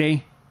single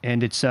Friday.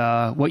 And it's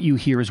what you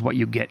hear is what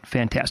you get.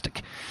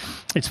 Fantastic.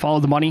 It's Follow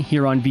the Money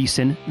here on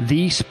VSiN,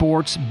 the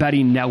Sports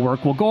Betting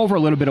Network. We'll go over a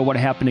little bit of what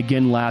happened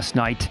again last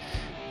night.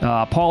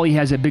 Paulie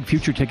has a big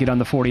future ticket on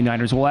the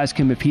 49ers. We'll ask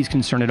him if he's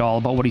concerned at all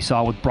about what he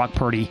saw with Brock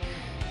Purdy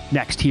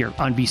next here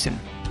on VSiN.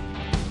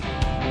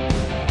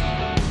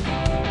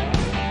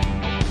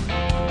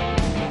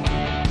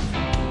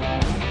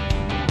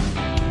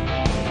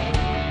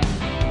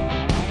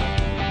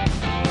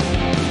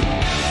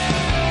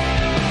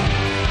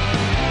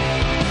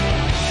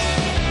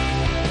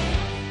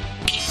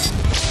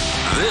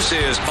 This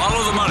is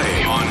Follow the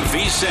Money on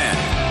VSiN.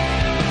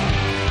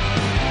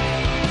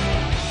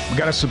 We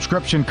got a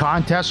subscription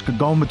contest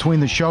going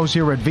between the shows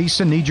here at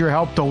VSiN. Need your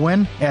help to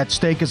win. At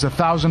stake is a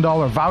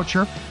 $1,000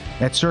 voucher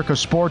at Circa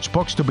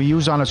Sportsbooks to be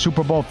used on a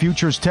Super Bowl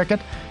futures ticket.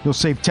 You'll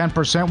save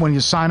 10% when you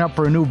sign up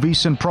for a new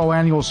VSiN Pro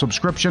annual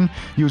subscription.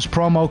 Use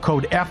promo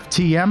code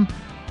FTM.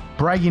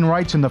 Bragging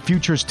rights and the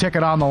futures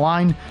ticket on the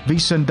line.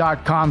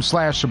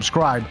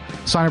 VSiN.com/subscribe.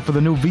 Sign up for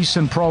the new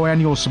VSiN Pro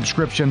annual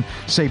subscription.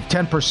 Save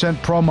 10%.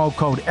 Promo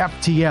code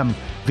FTM.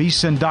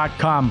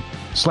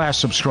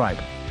 VSiN.com/subscribe.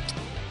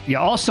 Yeah,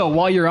 also,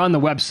 while you're on the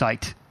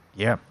website,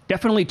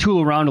 definitely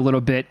tool around a little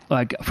bit.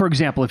 Like, for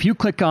example, if you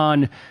click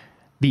on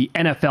the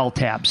NFL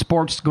tab,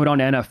 sports, go down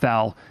to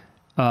NFL,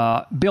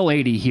 Bill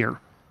 80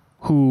 here,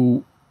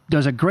 who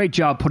does a great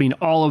job putting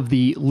all of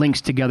the links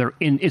together.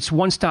 It's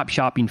one-stop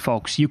shopping,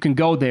 folks. You can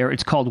go there.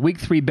 It's called Week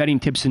 3 Betting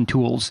Tips and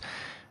Tools.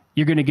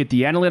 You're going to get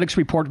the analytics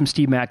report from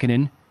Steve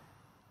Makinen.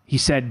 He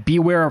said,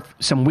 beware of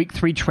some Week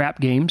 3 trap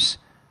games.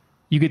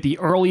 You get the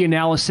early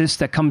analysis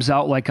that comes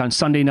out like on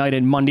Sunday night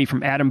and Monday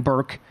from Adam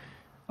Burke,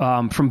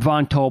 from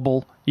Von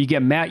Tobel. You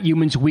get Matt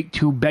Euman's Week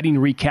 2 betting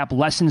recap,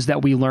 lessons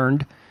that we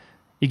learned.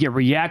 You get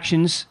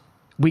reactions,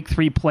 Week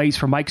 3 plays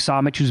for Mike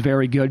Somich, who's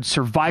very good,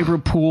 survivor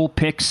pool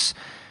picks,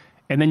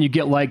 and then you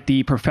get like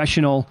the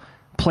professional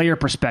player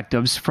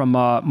perspectives from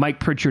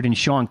Mike Pritchard and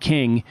Sean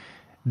King.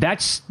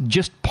 That's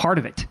just part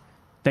of it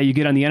that you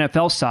get on the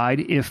NFL side.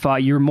 If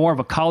you're more of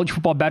a college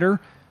football bettor,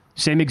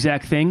 same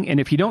exact thing. And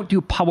if you don't do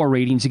power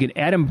ratings, again,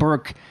 Adam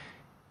Burke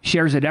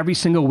shares it every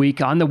single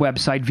week on the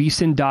website,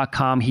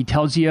 vsin.com. He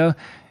tells you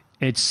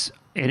it's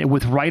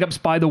with write-ups,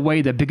 by the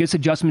way, the biggest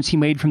adjustments he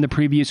made from the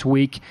previous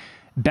week,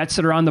 bets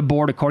that are on the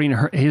board according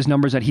to his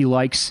numbers that he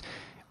likes.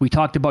 We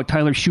talked about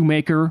Tyler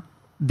Shoemaker,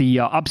 the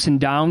ups and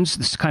downs.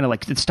 This is kind of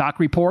like the stock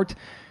report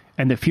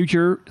and the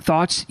future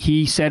thoughts.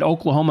 He said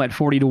Oklahoma at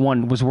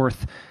 40-1 was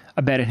worth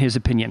a bet in his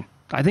opinion.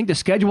 I think the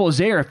schedule is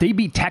there. If they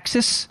beat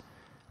Texas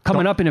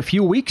coming up in a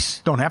few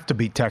weeks. Don't have to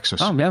beat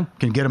Texas. Oh, yeah.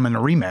 Can get them in a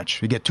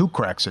rematch. You get 2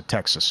 cracks at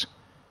Texas.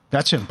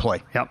 That's in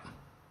play. Yep.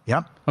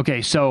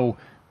 Okay, so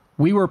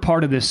we were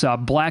part of this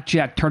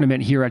blackjack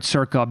tournament here at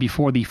Circa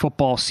before the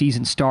football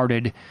season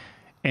started,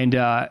 and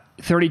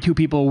 32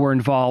 people were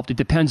involved. It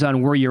depends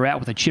on where you're at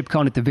with a chip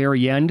count at the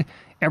very end.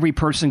 Every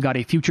person got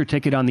a future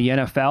ticket on the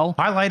NFL.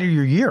 Highlight of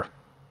your year.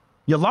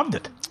 You loved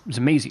it. It was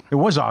amazing. It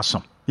was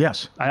awesome.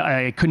 Yes.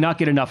 I could not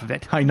get enough of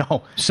it. I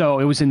know. So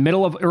it was in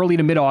early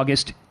to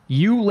mid-August.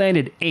 You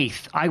landed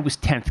 8th. I was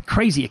 10th.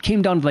 Crazy. It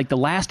came down to like the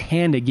last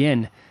hand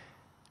again.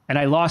 And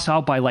I lost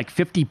out by like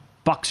 $50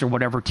 or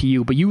whatever to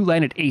you. But you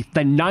landed 8th.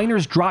 The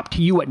Niners dropped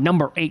to you at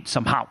number 8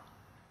 somehow.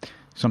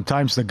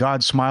 Sometimes the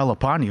gods smile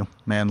upon you.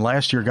 Man,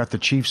 last year got the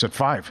Chiefs at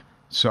 5.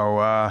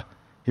 So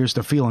here's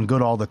the feeling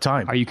good all the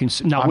time. Are you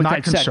concerned? I'm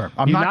not concerned.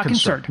 I'm not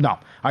concerned. No,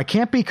 I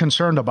can't be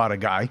concerned about a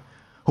guy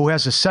who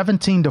has a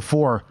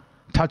 17-4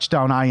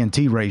 touchdown INT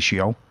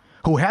ratio,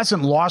 who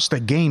hasn't lost a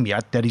game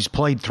yet that he's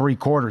played 3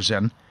 quarters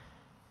in,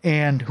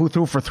 and who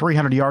threw for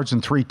 300 yards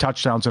and 3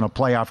 touchdowns in a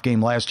playoff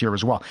game last year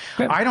as well.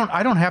 Good. I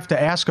don't have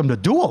to ask him to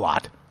do a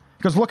lot,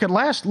 because look at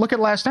last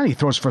night, he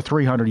throws for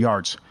 300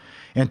 yards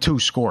and 2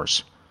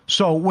 scores.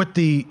 So with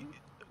the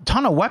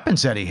ton of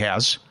weapons that he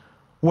has,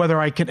 whether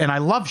I can, and I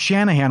love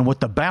Shanahan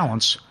with the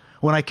balance,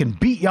 when I can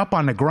beat you up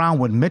on the ground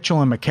with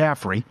Mitchell and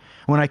McCaffrey,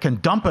 when I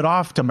can dump it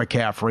off to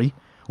McCaffrey,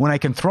 when I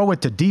can throw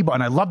it to Debo,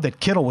 and I love that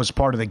Kittle was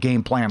part of the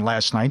game plan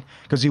last night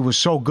because he was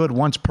so good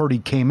once Purdy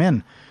came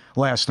in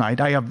last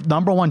night. I have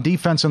number 1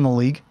 defense in the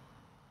league,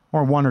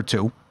 or 1 or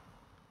 2.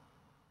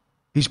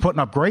 He's putting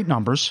up great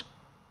numbers,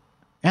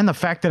 and the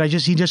fact that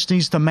he just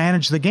needs to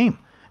manage the game.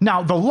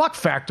 Now, the luck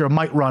factor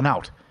might run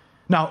out.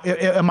 Now,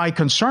 am I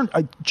concerned?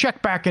 I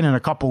check back in a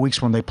couple of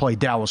weeks when they play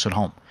Dallas at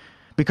home.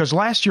 Because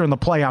last year in the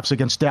playoffs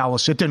against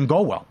Dallas, it didn't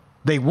go well.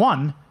 They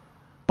won,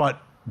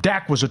 but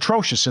Dak was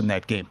atrocious in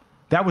that game.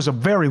 That was a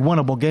very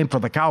winnable game for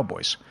the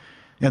Cowboys,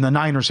 and the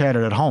Niners had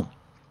it at home.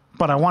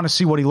 But I want to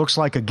see what he looks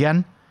like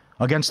again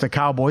against the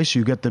Cowboys.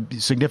 You get the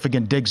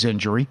significant Diggs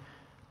injury,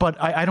 but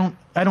I don't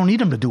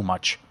need him to do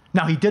much.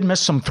 Now, he did miss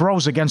some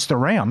throws against the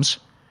Rams,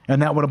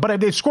 and that would. But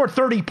they scored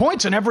 30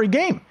 points in every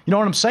game. You know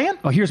what I'm saying?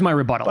 Oh, here's my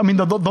rebuttal. I mean,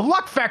 the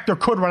luck factor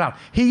could run out.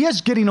 He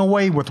is getting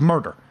away with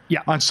murder.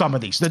 Yeah. On some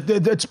of these.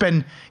 It's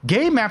been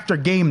game after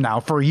game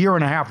now for a year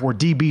and a half where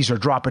DBs are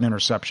dropping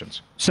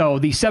interceptions. So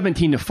the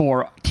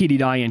 17-4 TD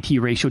to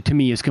INT ratio to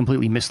me is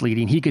completely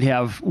misleading. He could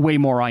have way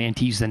more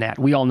INTs than that.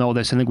 We all know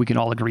this. I think we can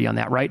all agree on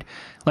that, right?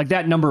 Like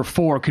that number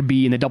 4 could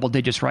be in the double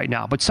digits right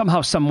now. But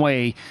somehow, some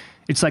way,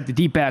 it's like the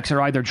deep backs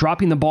are either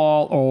dropping the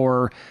ball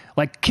or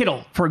like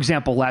Kittle, for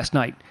example, last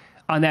night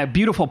on that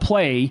beautiful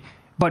play.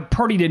 But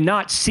Purdy did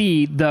not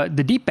see the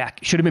deep back.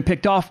 Should have been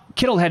picked off.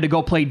 Kittle had to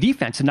go play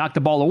defense and knock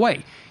the ball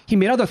away. He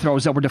made other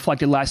throws that were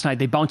deflected last night.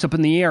 They bounced up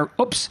in the air.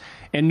 Oops.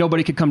 And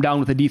nobody could come down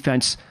with the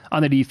defense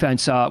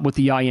with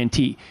the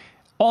INT.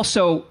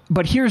 Also,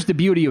 but here's the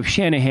beauty of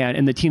Shanahan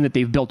and the team that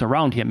they've built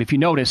around him. If you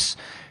notice,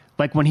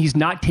 like when he's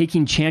not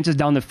taking chances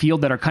down the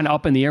field that are kind of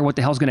up in the air, what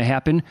the hell's going to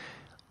happen?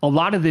 A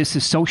lot of this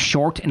is so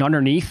short and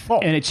underneath,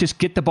 and it's just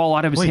get the ball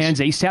out of his hands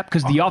ASAP,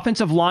 because the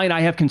offensive line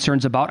I have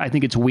concerns about. I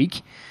think it's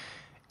weak.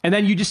 And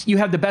then you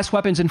have the best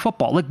weapons in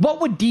football. Like, what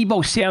would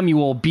Deebo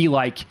Samuel be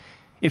like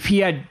if he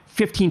had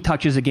 15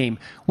 touches a game?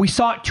 We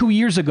saw it 2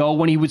 years ago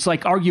when he was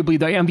like arguably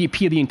the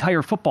MVP of the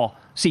entire football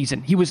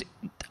season. He was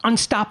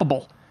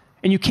unstoppable,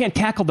 and you can't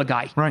tackle the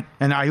guy. Right.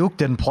 And Ayuk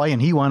didn't play,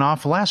 and he went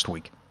off last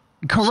week.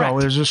 Correct. So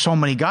there's just so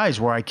many guys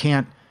where I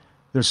can't.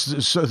 I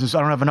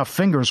don't have enough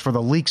fingers for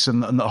the leaks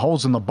and the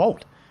holes in the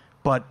boat.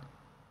 But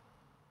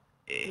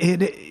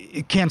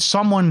can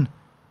someone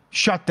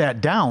shut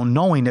that down,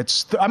 knowing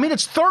it's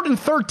 3rd and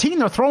 13.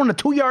 They're throwing a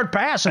 2-yard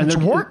pass, and it's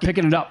working.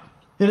 Picking it up.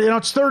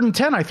 It's 3rd and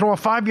 10. I throw a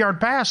 5-yard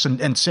pass,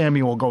 and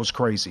Samuel goes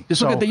crazy.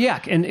 Just look at the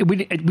yak. And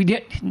we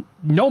did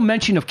no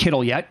mention of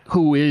Kittle yet,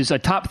 who is a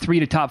top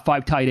 3 to top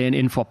 5 tight end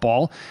in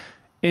football.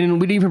 And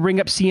we didn't even bring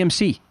up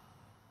CMC,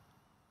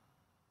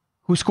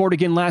 who scored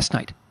again last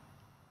night.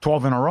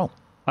 12 in a row.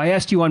 I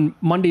asked you on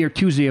Monday or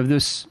Tuesday on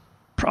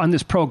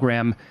this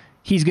program,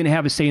 he's going to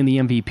have a say in the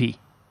MVP.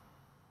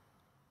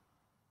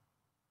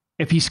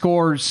 If he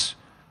scores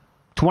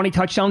 20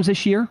 touchdowns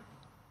this year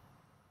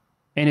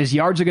and his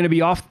yards are going to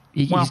be off,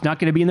 he's not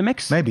going to be in the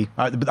mix. Maybe.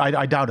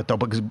 I doubt it, though,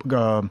 because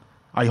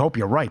I hope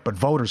you're right. But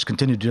voters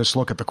continue to just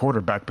look at the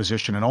quarterback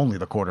position and only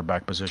the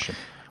quarterback position.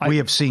 We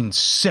have seen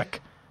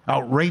sick,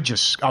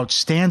 outrageous,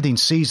 outstanding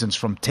seasons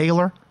from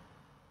Taylor,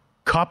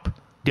 Kupp,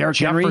 Derrick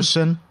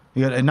Jefferson,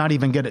 and not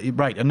even get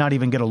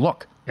a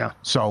look. Yeah.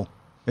 So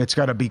it's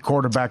got to be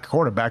quarterback.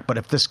 But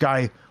if this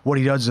guy, what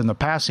he does in the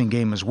passing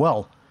game as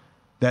well,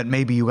 that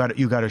maybe you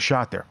got a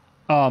shot there.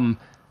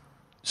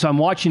 So I'm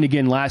watching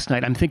again last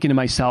night. I'm thinking to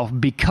myself,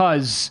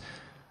 because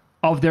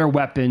of their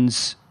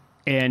weapons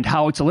and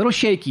how it's a little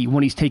shaky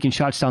when he's taking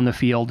shots down the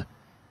field,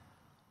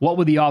 what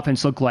would the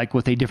offense look like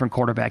with a different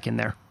quarterback in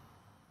there?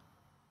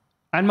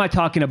 I'm not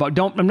talking about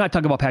Patrick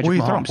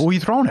Mahomes. Who are you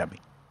throwing at me?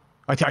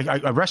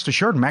 I rest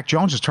assured, Mac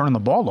Jones is turning the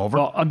ball over.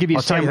 Well, I'll give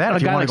you tell you that. A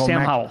guy like Sam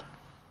Howell.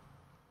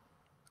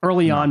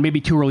 Early on, maybe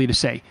too early to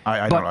say.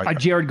 But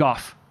Jared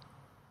Goff.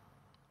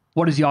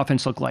 What does the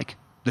offense look like?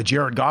 The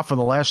Jared Goff for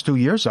the last 2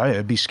 years,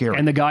 it'd be scary.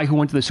 And the guy who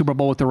went to the Super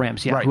Bowl with the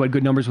Rams, right. Who had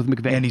good numbers with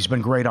McVay. And he's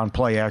been great on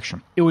play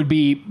action. It would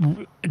be,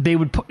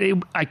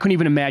 I couldn't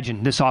even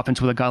imagine this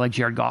offense with a guy like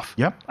Jared Goff.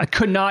 Yep. I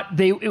could not,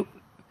 it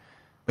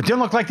didn't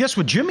look like this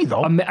with Jimmy,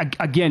 though.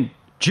 Again,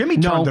 Jimmy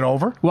turned it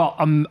over. Well,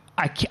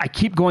 I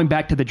keep going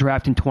back to the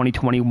draft in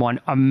 2021.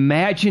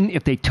 Imagine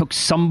if they took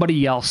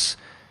somebody else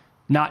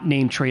not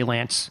named Trey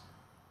Lance,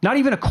 not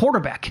even a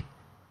quarterback.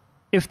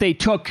 If they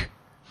could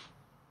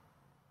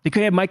have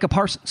had Micah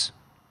Parsons.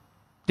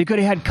 They could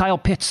have had Kyle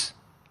Pitts.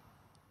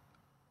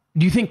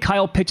 Do you think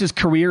Kyle Pitts'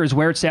 career is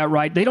where it's at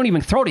right? They don't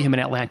even throw to him in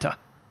Atlanta.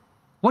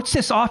 What's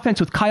this offense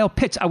with Kyle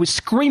Pitts? I was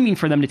screaming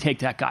for them to take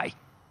that guy,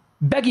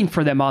 begging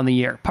for them on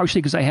the air,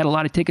 partially because I had a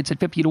lot of tickets at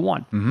 50-1.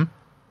 Mm-hmm.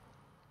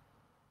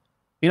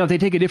 If they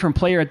take a different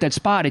player at that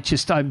spot, it's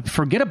just,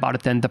 forget about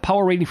it then. The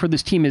power rating for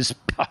this team is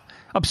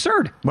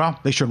absurd. Well,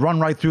 they should run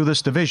right through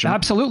this division.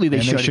 Absolutely,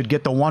 they should. They should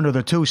get the 1 or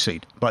the 2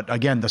 seed. But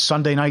again, the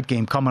Sunday night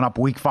game coming up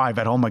week 5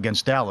 at home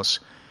against Dallas,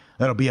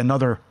 that'll be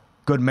another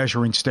good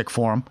measuring stick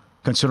for them,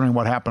 considering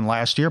what happened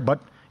last year. But,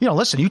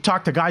 listen, you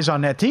talk to guys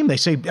on that team, they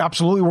say,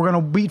 absolutely, we're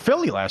going to beat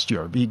Philly last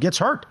year. He gets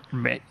hurt.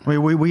 Right.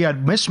 We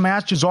had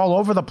mismatches all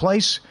over the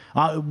place.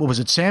 Was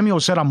it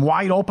Samuel said, I'm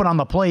wide open on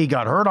the play he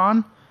got hurt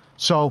on?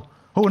 So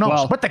who knows?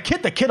 Well, but the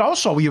kid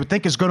also you would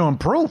think is going to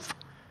improve.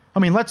 I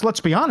mean,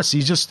 let's be honest.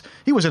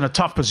 He was in a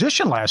tough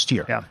position last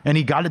year, and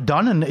he got it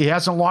done, and he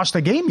hasn't lost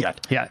a game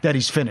yet that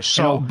he's finished.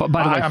 So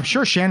by the way, I'm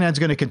sure Shanahan's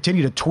going to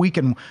continue to tweak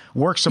and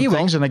work some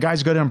things, and the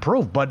guy's going to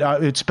improve.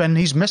 But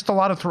he's missed a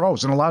lot of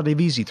throws and a lot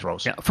of easy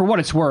throws. Yeah, for what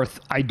it's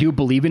worth, I do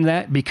believe in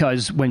that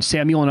because when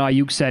Samuel and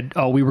Ayuk said,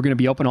 we were going to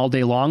be open all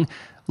day long,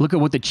 look at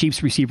what the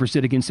Chiefs receivers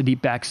did against the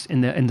deep backs in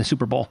the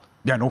Super Bowl.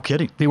 Yeah, no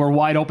kidding. They were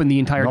wide open the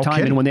entire time,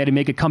 kidding. and when they had to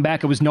make a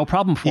comeback, it was no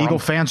problem for them. Eagle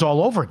fans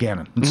all over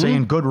Gannon and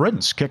saying good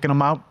riddance, kicking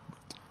them out.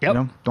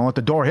 Yep. Don't let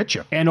the door hit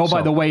you. And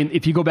by the way,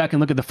 if you go back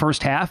and look at the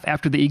first half,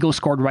 after the Eagles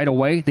scored right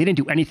away, they didn't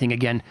do anything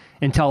again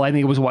until I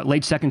think it was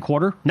late second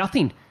quarter?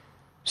 Nothing.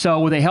 So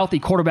with a healthy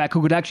quarterback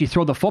who could actually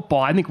throw the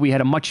football, I think we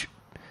had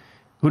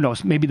who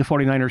knows, maybe the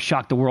 49ers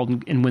shocked the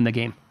world and win the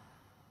game.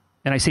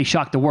 And I say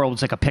shock the world,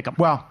 it's like a pick-em.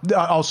 Well,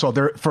 also,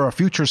 for a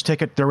futures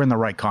ticket, they're in the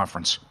right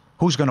conference.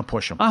 Who's going to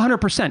push them?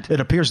 100%.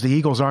 It appears the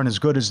Eagles aren't as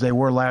good as they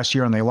were last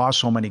year, and they lost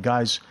so many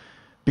guys.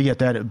 Be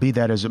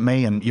that as it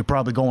may, and you're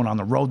probably going on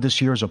the road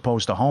this year as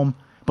opposed to home.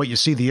 But you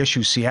see the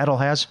issues Seattle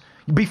has.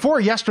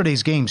 Before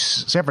yesterday's game,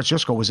 San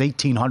Francisco was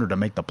 $1,800 to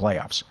make the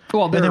playoffs.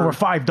 Well, and they were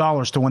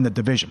 $5 to win the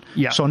division.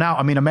 Yeah. So now,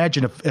 I mean,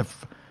 imagine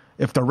if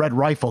the Red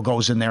Rifle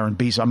goes in there and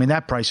beats. I mean,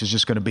 that price is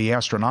just going to be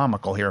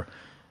astronomical here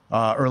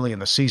early in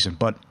the season.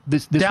 But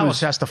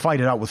Dallas has to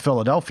fight it out with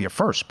Philadelphia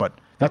first. But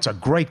that's a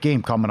great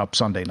game coming up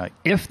Sunday night.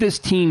 If this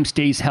team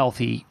stays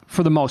healthy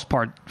for the most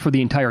part for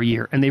the entire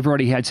year, and they've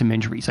already had some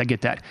injuries, I get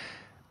that.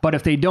 But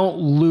if they don't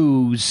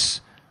lose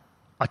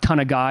a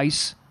ton of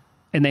guys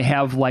and they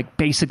have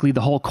basically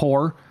the whole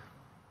core,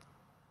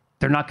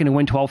 they're not going to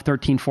win 12,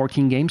 13,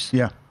 14 games.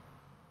 Yeah.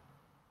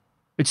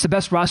 It's the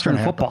best roster in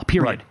football,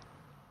 period. Right.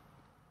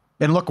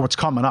 And look what's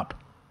coming up.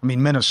 I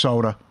mean,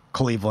 Minnesota,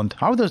 Cleveland.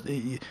 How are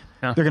they're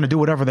going to do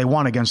whatever they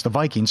want against the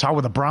Vikings. How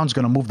are the Browns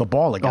going to move the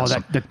ball against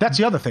them? That's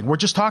the other thing. We're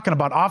just talking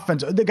about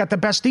offense. They got the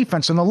best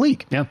defense in the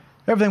league. Yeah.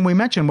 Everything we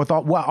mentioned with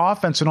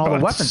offense and all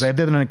the weapons, they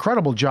did an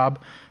incredible job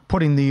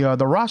putting the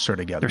roster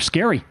together. They're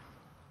scary.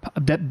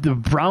 The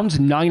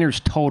Browns-Niners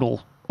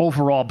total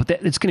overall, but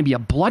it's going to be a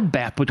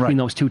bloodbath between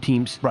those two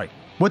teams. Right.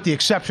 With the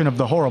exception of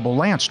the horrible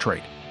Lance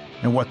trade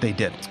and what they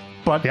did.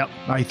 But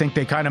I think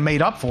they kind of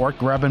made up for it,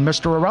 grabbing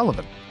Mr.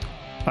 Irrelevant.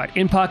 All right,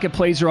 in-pocket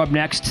plays are up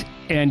next,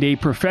 and a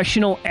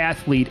professional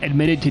athlete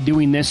admitted to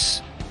doing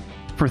this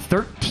for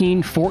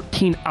 13,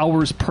 14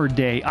 hours per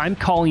day. I'm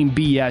calling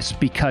BS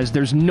because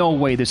there's no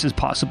way this is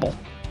possible.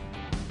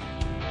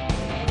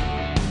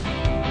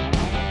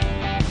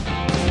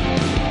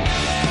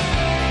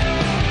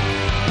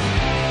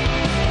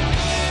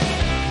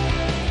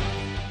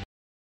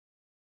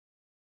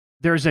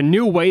 There's a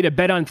new way to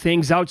bet on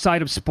things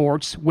outside of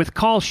sports with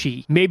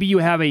Kalshi. Maybe you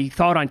have a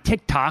thought on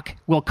TikTok.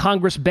 Will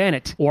Congress ban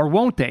it? Or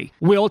won't they?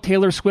 Will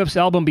Taylor Swift's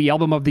album be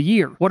Album of the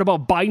Year? What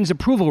about Biden's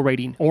approval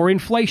rating? Or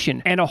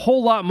inflation? And a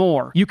whole lot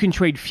more. You can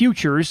trade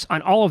futures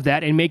on all of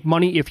that and make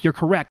money if you're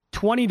correct.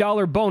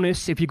 $20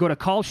 bonus if you go to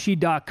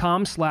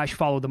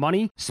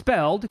kalshi.com/followthemoney,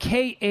 spelled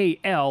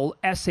KALSHI,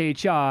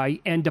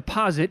 and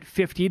deposit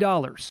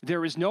 $50.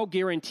 There is no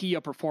guarantee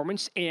of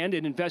performance, and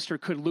an investor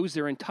could lose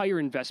their entire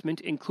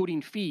investment,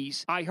 including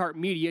fees.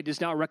 iHeartMedia does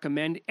not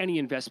recommend any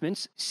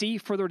investments. See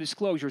further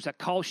disclosures at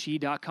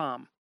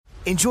kalshi.com.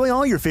 Enjoy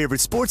all your favorite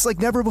sports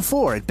like never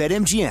before at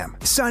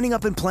BetMGM. Signing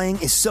up and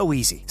playing is so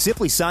easy.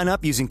 Simply sign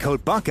up using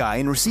code Buckeye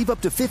and receive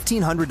up to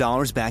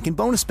 $1,500 back in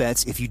bonus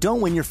bets if you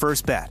don't win your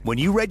first bet. When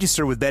you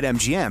register with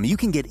BetMGM, you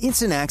can get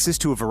instant access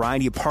to a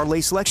variety of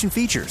parlay selection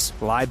features,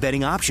 live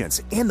betting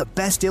options, and the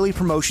best daily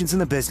promotions in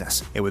the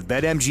business. And with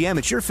BetMGM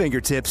at your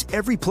fingertips,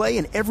 every play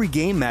and every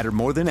game matter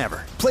more than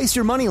ever. Place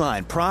your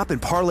moneyline, prop,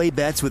 and parlay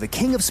bets with the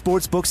king of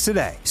sportsbooks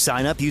today.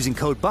 Sign up using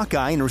code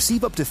Buckeye and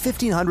receive up to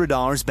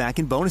 $1,500 back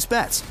in bonus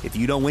bets. if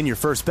you don't win your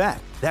first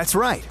bet. That's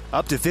right,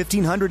 up to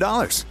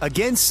 $1,500.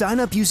 Again, sign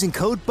up using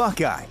code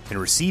Buckeye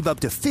and receive up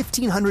to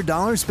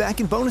 $1,500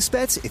 back in bonus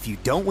bets if you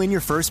don't win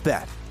your first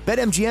bet.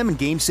 BetMGM and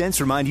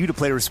GameSense remind you to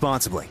play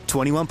responsibly.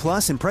 21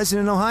 plus and present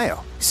in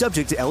Ohio.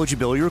 Subject to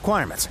eligibility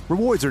requirements.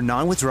 Rewards are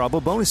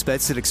non-withdrawable bonus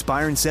bets that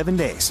expire in 7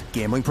 days.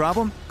 Gambling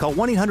problem? Call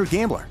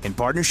 1-800-GAMBLER in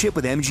partnership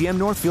with MGM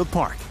Northfield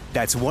Park.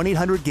 That's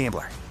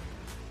 1-800-GAMBLER.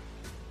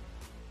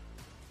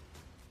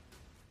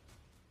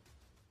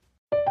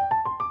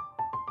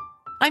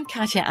 I'm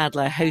Katya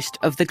Adler, host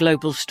of The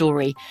Global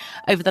Story.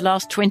 Over the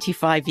last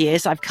 25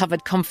 years, I've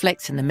covered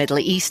conflicts in the Middle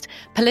East,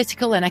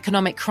 political and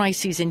economic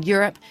crises in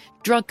Europe,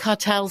 drug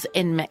cartels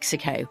in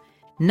Mexico.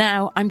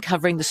 Now I'm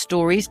covering the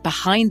stories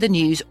behind the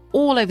news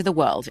all over the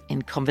world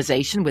in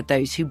conversation with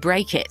those who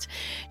break it.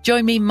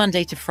 Join me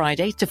Monday to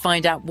Friday to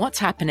find out what's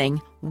happening,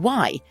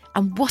 why,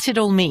 and what it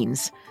all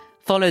means.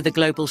 Follow The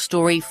Global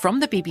Story from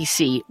the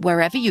BBC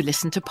wherever you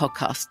listen to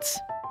podcasts.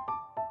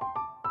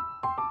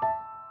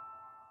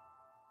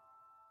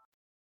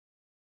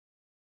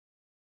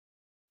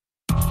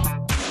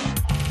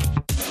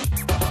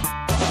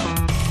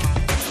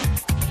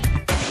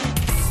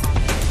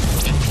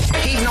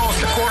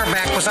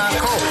 Was on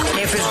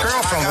coke if his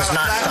girlfriend was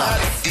not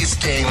tough. These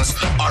games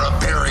are a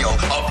burial,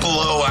 a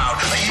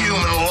blowout, a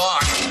human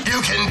lock.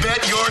 You can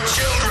bet your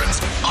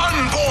children's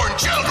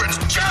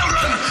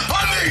children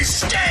on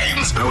these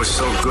games. I was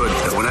so good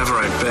that whenever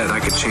I bet, I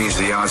could change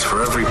the odds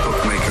for every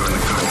bookmaker in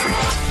the country.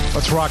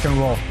 Let's rock and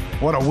roll.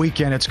 What a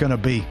weekend it's going to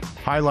be.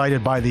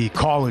 Highlighted by the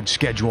college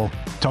schedule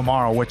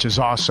tomorrow, which is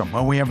awesome.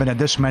 Well, we haven't had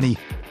this many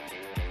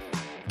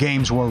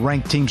games where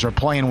ranked teams are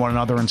playing one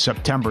another in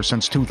September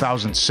since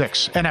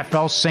 2006.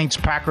 NFL, Saints,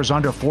 Packers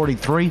under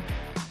 43.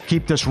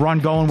 Keep this run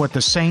going with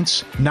the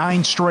Saints.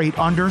 9 straight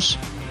unders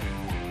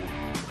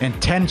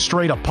and 10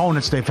 straight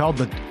opponents they've held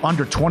to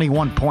under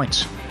 21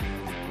 points.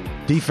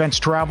 Defense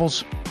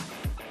travels.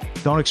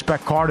 Don't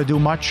expect Carr to do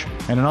much.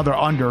 And another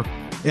under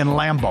in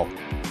Lambeau.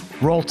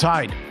 Roll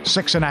Tide,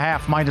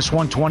 6.5, minus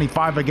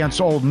 125 against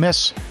Ole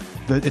Miss.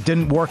 It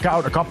didn't work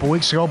out a couple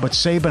weeks ago, but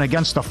Saban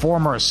against the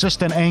former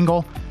assistant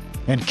Angle.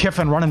 And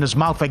Kiffin running his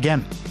mouth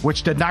again,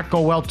 which did not go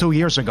well 2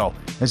 years ago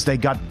as they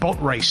got boat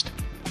raced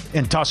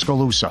in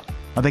Tuscaloosa.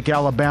 I think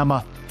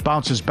Alabama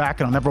bounces back,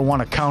 and I'll never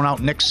want to count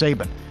out Nick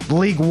Saban.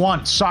 League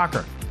One,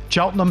 soccer.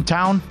 Cheltenham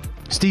Town,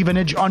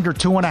 Stevenage under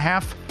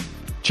 2.5.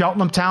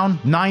 Cheltenham Town,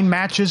 9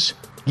 matches,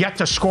 yet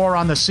to score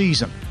on the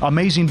season.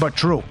 Amazing but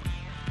true.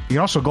 You can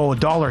also go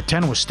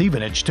 $1.10 with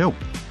Stevenage, too.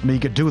 I mean, you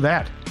could do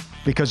that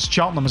because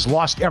Cheltenham has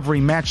lost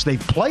every match they've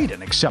played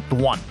in except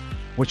one,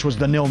 which was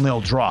the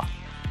 0-0 draw.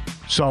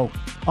 So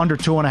under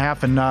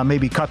 2.5 and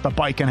maybe cut the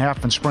bike in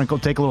half and sprinkle.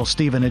 Take a little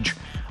Stevenage,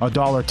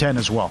 $1.10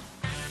 as well.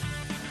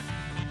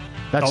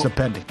 That's the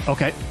pending.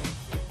 Okay.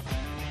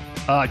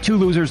 2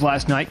 losers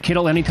last night.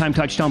 Kittle anytime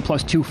touchdown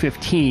plus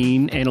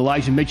 215, and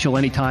Elijah Mitchell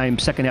anytime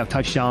second half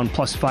touchdown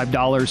plus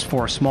 $5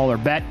 for a smaller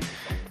bet.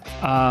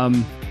 Thought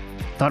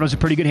it was a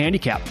pretty good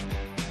handicap.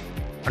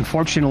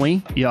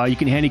 Unfortunately, you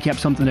can handicap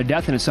something to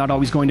death, and it's not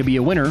always going to be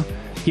a winner.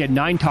 He had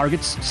 9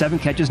 targets, 7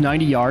 catches,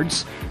 90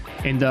 yards.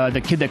 And the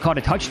kid that caught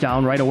a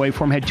touchdown right away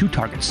for him had 2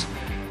 targets.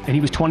 And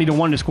he was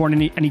 20-1 to score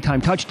an anytime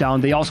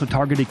touchdown. They also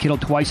targeted Kittle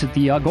twice at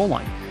the goal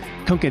line.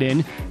 Couldn't get in.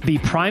 The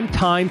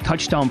primetime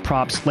touchdown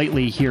props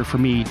lately here for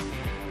me.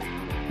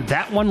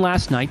 That one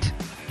last night.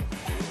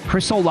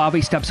 Chris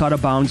Olave steps out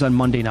of bounds on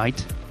Monday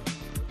night.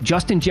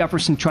 Justin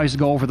Jefferson tries to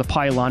go over the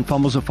pylon,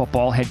 fumbles a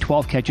football, had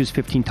 12 catches,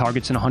 15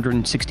 targets, and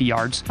 160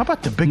 yards. How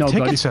about the big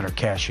tickets that are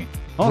cashing?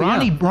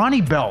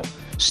 Ronnie Bell,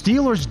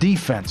 Steelers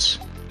defense.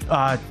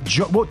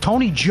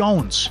 Tony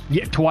Jones.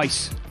 Yeah,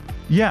 twice.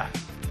 Yeah.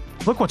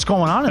 Look what's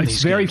going on in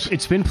these games.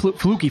 It's been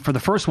fluky for the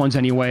first ones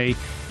anyway.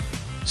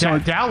 So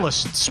Dallas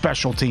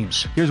special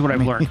teams. Here's what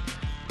I've learned.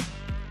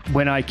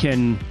 When I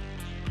can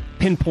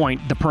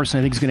pinpoint the person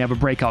I think is going to have a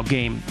breakout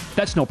game,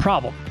 that's no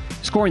problem.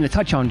 Scoring the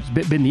touchdown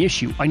has been the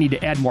issue. I need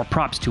to add more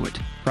props to it,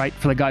 right,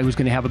 for the guy who's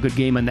going to have a good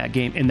game in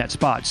that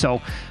spot.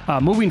 So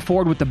moving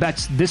forward with the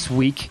bets this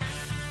week.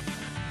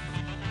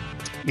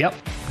 Yep,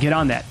 get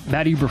on that.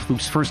 Matt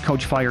Eberflus, first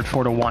coach fired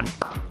 4-1.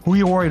 Who are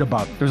you worried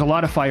about? There's a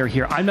lot of fire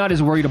here. I'm not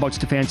as worried about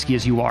Stefanski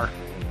as you are.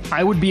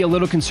 I would be a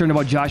little concerned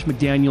about Josh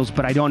McDaniels,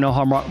 but I don't know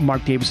how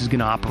Mark Davis is going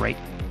to operate.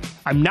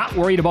 I'm not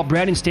worried about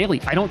Brandon Staley.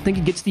 I don't think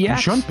he gets the axe.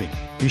 He shouldn't be.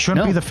 He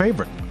shouldn't be the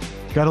favorite.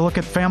 Got to look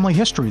at family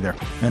history there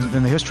and the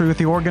history with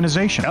the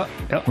organization.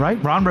 Yep.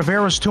 Right? Ron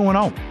Rivera's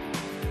 2-0.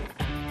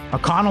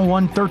 O'Connell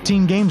won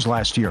 13 games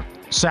last year.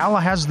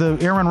 Saleh has the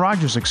Aaron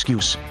Rodgers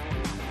excuse.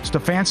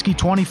 Stefanski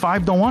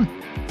 25-1.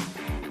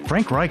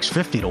 Frank Reich's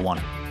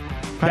 50-1.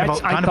 I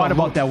thought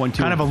about that one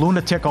too. Kind of a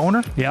lunatic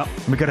owner. Yeah.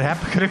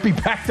 Could it be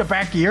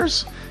back-to-back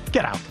years?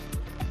 Get out.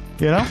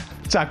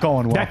 It's not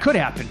going well. That could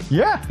happen.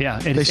 Yeah. Yeah.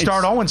 They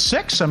start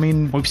 0-6. I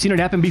mean, we've seen it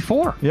happen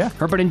before. Yeah.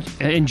 Herbert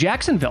in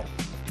Jacksonville.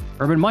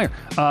 Urban Meyer.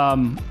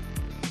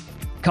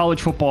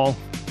 College football.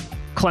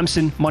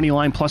 Clemson money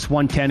line plus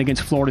 110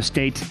 against Florida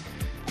State.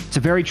 It's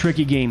a very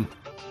tricky game.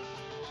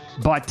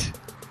 But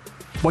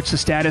what's the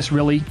status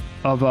really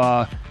of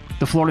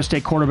the Florida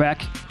State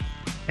quarterback?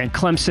 And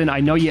Clemson,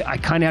 I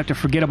kind of have to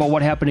forget about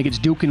what happened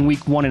against Duke in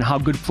week 1 and how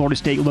good Florida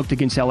State looked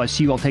against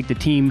LSU. I'll take the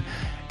team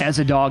as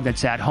a dog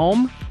that's at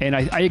home. And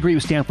I agree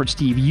with Stanford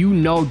Steve. You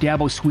know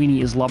Dabo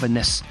Swinney is loving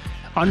this.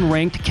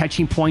 Unranked,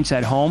 catching points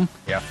at home,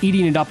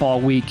 eating it up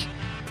all week.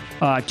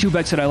 2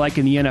 bets that I like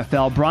in the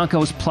NFL.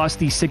 Broncos plus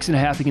the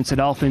 6.5 against the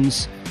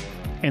Dolphins.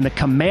 And the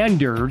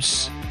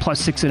Commanders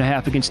plus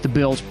 6.5 against the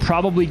Bills.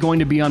 Probably going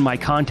to be on my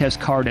contest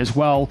card as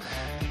well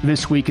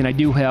this week. And I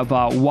do have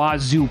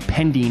Wazoo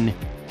pending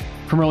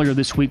from earlier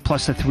this week,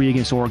 plus the 3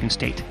 against Oregon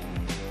State.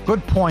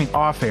 Good point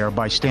off air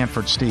by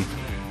Stanford Steve.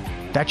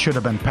 That should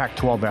have been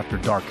Pac-12 after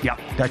dark. Yep.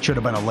 That should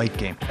have been a late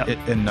game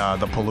in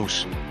the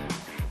Palouse.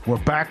 We're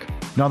back.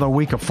 Another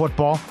week of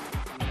football.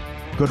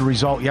 Good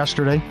result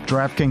yesterday.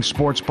 DraftKings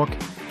Sportsbook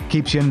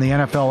keeps you in the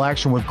NFL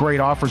action with great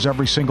offers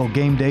every single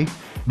game day.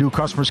 New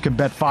customers can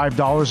bet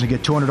 $5 and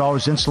get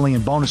 $200 instantly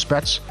in bonus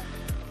bets.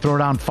 Throw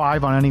down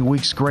 5 on any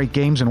week's great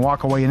games and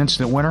walk away an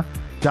instant winner.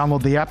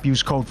 Download the app,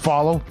 use code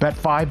FOLLOW, bet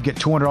 5, get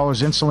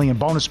 $200 instantly in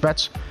bonus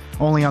bets.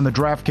 Only on the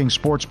DraftKings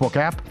Sportsbook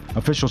app.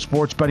 Official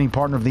sports betting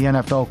partner of the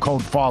NFL,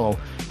 code FOLLOW.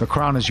 The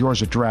crown is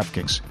yours at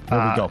DraftKings.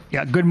 There we go.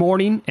 Yeah, good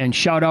morning, and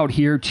shout out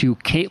here to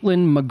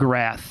Caitlin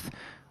McGrath,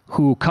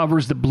 who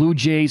covers the Blue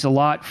Jays a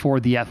lot for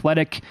The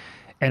Athletic,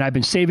 and I've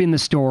been saving the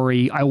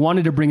story. I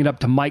wanted to bring it up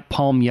to Mike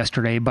Palm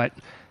yesterday, but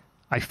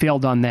I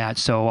failed on that,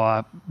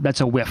 so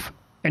that's a whiff.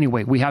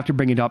 Anyway, we have to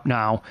bring it up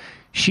now.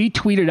 She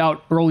tweeted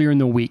out earlier in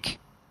the week,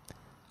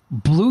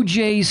 Blue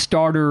Jays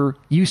starter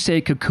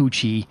Yusei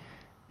Kikuchi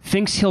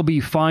thinks he'll be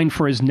fine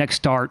for his next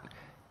start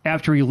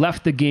after he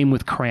left the game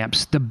with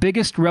cramps. The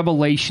biggest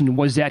revelation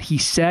was that he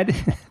said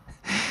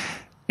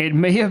it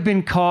may have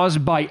been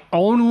caused by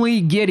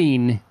only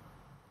getting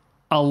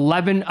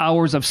 11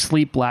 hours of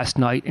sleep last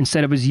night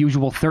instead of his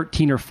usual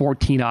 13 or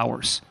 14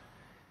 hours.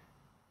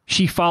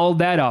 She followed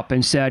that up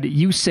and said,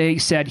 Yusei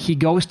said he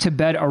goes to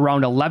bed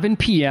around 11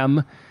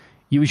 p.m.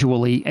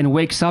 usually and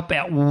wakes up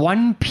at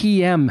 1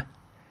 p.m.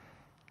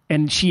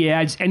 And she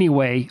adds,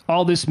 anyway,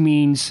 all this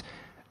means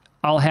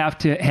I'll have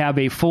to have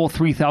a full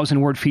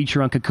 3,000-word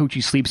feature on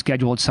Kikuchi's sleep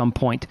schedule at some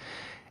point.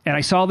 And I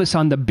saw this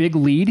on the Big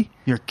Lead.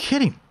 You're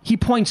kidding. He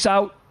points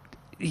out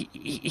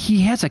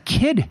he has a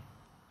kid.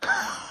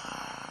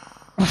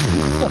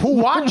 Who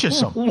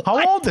watches him?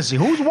 How old is he?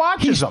 Who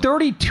watches him? He's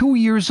 32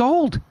 years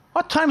old.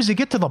 What time does he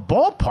get to the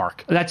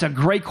ballpark? That's a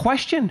great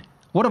question.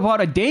 What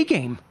about a day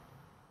game?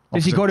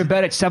 Does he go to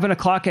bed at 7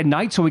 o'clock at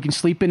night so he can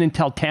sleep in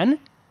until 10?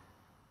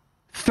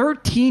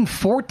 13,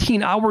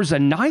 14 hours a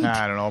night?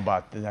 I don't know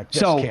about that.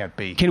 So can't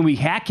be. Can we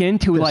hack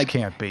into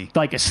can't be.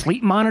 Like a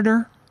sleep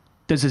monitor?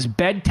 Does his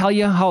bed tell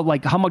you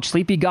how much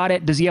sleep he got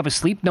at? Does he have a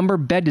sleep number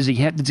bed? Does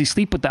he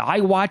sleep with the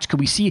iWatch? Could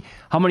we see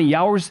how many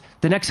hours?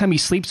 The next time he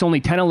sleeps only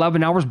 10,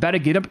 11 hours, better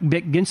get up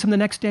against him the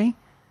next day?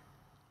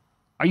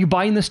 Are you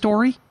buying the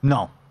story?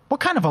 No. What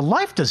kind of a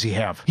life does he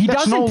have? He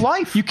doesn't. No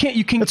life. You can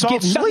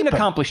get nothing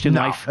accomplished in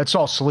life. It's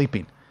all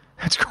sleeping.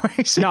 That's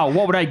crazy. Now,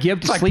 what would I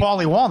give to sleep? It's like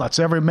Paulie Walnuts.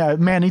 Every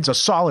man needs a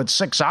solid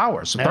 6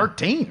 hours,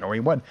 13. Or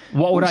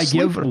what would I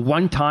give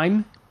one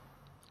time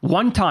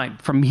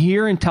from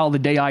here until the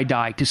day I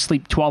die to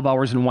sleep 12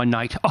 hours in one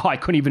night? Oh, I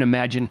couldn't even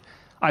imagine.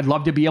 I'd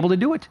love to be able to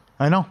do it.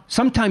 I know.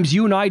 Sometimes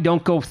you and I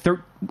don't go,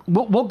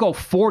 we'll go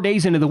 4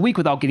 days into the week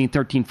without getting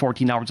 13,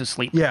 14 hours of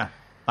sleep. Yeah.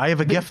 I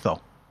have a gift,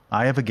 though.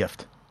 I have a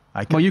gift.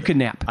 You can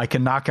nap. I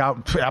can knock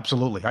out,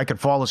 absolutely. I could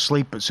fall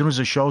asleep. As soon as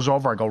the show's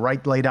over, I go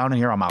lay down in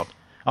here, I'm out.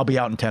 I'll be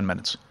out in 10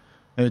 minutes.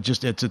 It's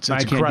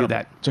incredible. Can't do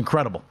that. It's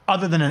incredible.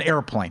 Other than an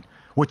airplane,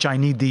 which I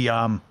need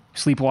the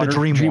Sleepwater, the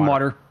Dream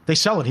Water. They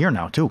sell it here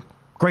now too.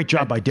 Great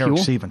job by Derek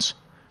Stevens.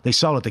 They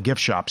sell it at the gift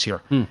shops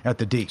here at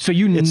the D. So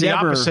it's the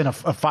opposite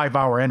of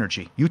 5-hour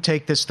energy. You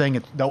take this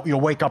thing,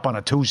 you'll wake up on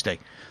a Tuesday.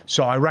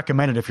 So I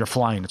recommend it if you're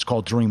flying. It's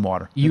called Dream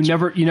Water. You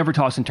never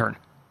toss and turn.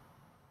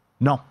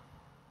 No,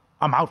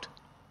 I'm out.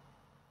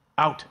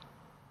 Out.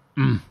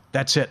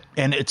 That's it,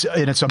 and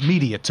it's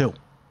immediate too.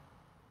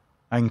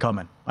 I can come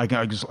in.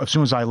 As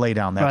soon as I lay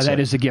down, that's that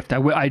is a gift.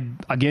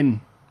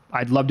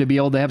 I'd love to be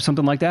able to have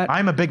something like that.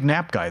 I'm a big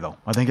nap guy, though.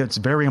 I think it's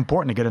very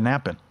important to get a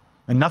nap in.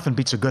 And nothing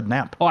beats a good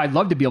nap. Oh, I'd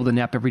love to be able to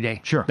nap every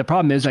day. Sure. The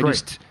problem is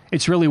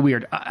it's really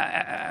weird.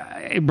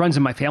 It runs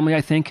in my family,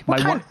 I think.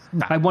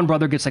 My one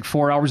brother gets like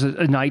 4 hours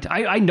a night.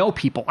 I know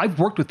people. I've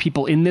worked with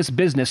people in this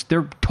business.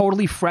 They're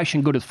totally fresh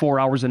and good at 4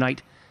 hours a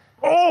night.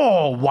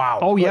 Oh, wow.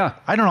 Oh, yeah.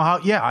 I don't know how.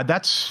 Yeah,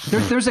 that's...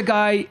 There's a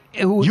guy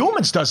who...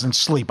 Humans doesn't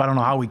sleep. I don't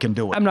know how he can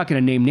do it. I'm not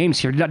going to name names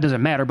here. That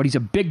doesn't matter. But he's a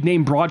big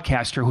name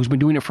broadcaster who's been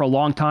doing it for a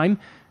long time.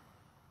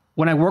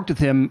 When I worked with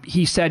him,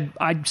 he said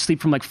I'd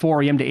sleep from like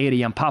 4 a.m. to 8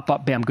 a.m. Pop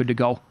up, bam, good to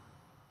go.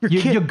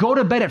 You go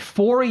to bed at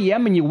 4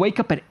 a.m. and you wake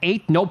up at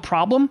 8, no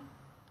problem?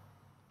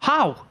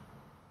 How?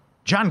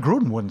 John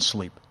Gruden wouldn't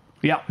sleep.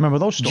 Yeah. Remember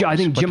those stories? I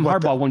think Jim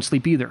Harbaugh wouldn't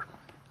sleep either.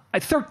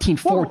 At 13,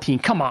 14,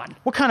 come on.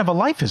 What kind of a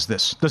life is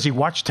this? Does he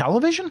watch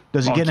television?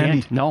 Does he get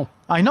any? No.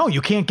 I know.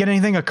 You can't get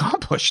anything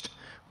accomplished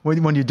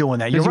when you're doing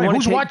that. You're right.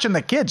 Who's watching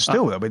the kids,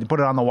 too? They put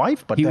it on the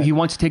wife. But he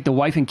wants to take the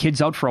wife and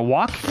kids out for a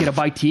walk, get a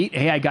bite to eat.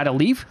 Hey, I got to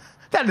leave.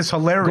 That is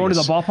hilarious. Going to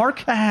the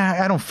ballpark?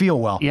 I don't feel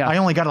well. Yeah. I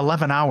only got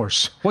 11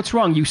 hours. What's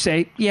wrong? You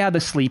say, the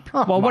sleep.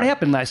 What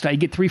happened last night? You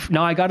get 3.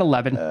 No, I got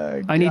 11.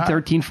 I need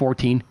 13,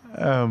 14.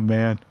 Oh,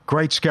 man.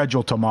 Great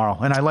schedule tomorrow.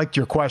 And I liked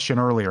your question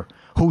earlier.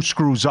 Who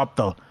screws up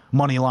the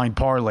Moneyline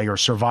Parlay or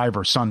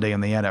Survivor Sunday in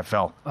the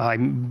NFL?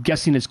 I'm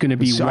guessing it's going to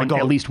be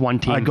at least one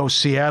team. I go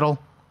Seattle,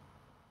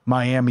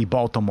 Miami,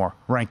 Baltimore.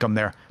 Rank them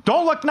there.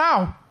 Don't look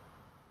now.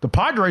 The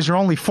Padres are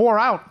only 4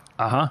 out.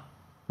 Uh-huh.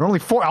 They're only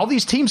 4. All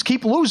these teams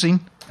keep losing.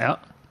 Yeah.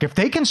 If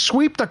they can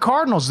sweep the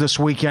Cardinals this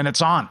weekend,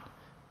 it's on.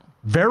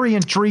 Very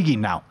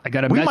intriguing now.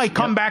 We might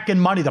come back in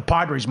money. The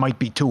Padres might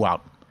be 2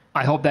 out.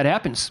 I hope that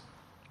happens.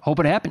 Hope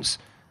it happens.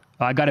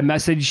 I got a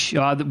message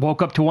that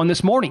woke up to one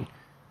this morning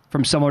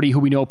from somebody who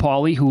we know,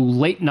 Paulie, who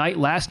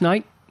last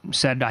night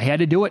said I had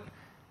to do it.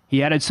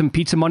 He added some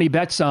pizza money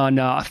bets on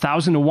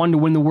 1,000 to 1 to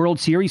win the World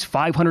Series,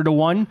 500 to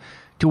 1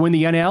 to win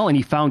the NL, and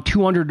he found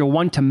 200 to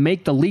 1 to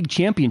make the League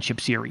Championship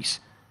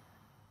Series.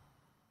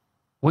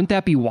 Wouldn't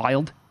that be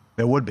wild?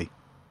 It would be.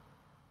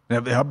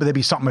 There'd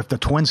be something if the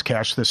Twins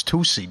cashed this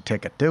 2-seed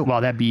ticket, too.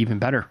 Well, that'd be even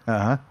better.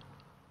 Uh-huh.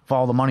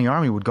 Follow the Money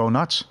Army would go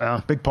nuts.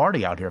 Big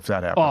party out here if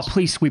that happens. Oh,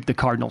 please sweep the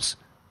Cardinals.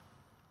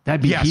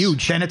 That'd be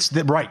huge. Then it's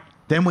right.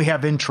 Then we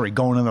have intrigue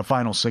going in the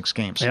final 6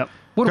 games. Yep.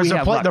 What do we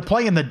have left? They're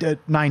playing the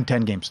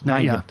 9-10 games.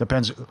 9 games.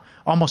 Depends.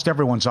 Almost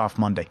everyone's off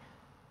Monday.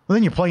 Well,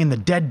 then you're playing the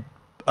dead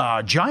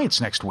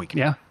Giants next week.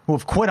 Yeah. Who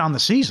have quit on the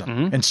season.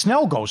 Mm-hmm. And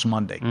Snell goes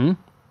Monday. Mm-hmm.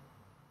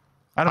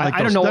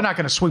 I don't know. They're not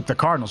going to sweep the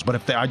Cardinals,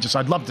 but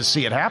I'd love to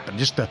see it happen.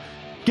 Just to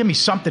give me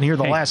something here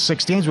the last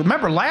 6 games.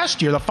 Remember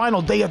last year, the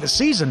final day of the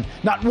season,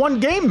 not one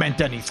game meant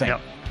anything.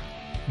 Yep.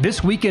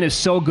 This weekend is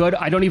so good,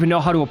 I don't even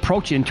know how to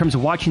approach it in terms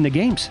of watching the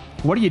games.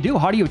 What do you do?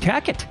 How do you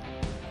attack it?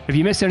 If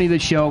you miss any of the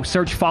show,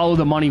 search Follow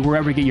the Money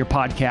wherever you get your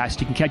podcast.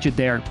 You can catch it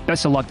there.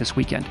 Best of luck this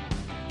weekend.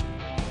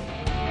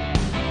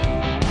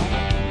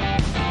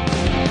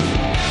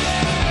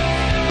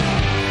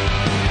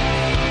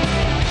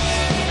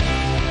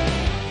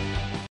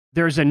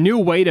 There's a new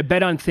way to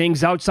bet on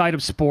things outside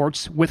of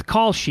sports with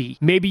Kalshi.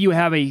 Maybe you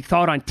have a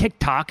thought on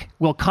TikTok.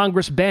 Will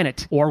Congress ban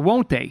it? Or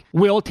won't they?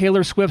 Will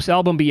Taylor Swift's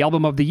album be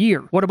Album of the Year?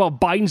 What about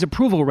Biden's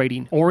approval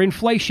rating? Or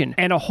inflation?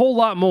 And a whole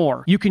lot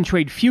more. You can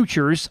trade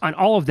futures on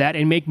all of that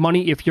and make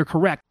money if you're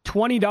correct.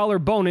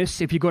 $20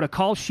 bonus if you go to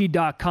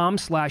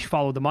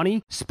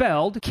kalshi.com/followthemoney,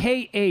 spelled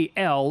KALSHI,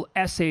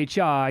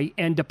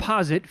 and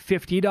deposit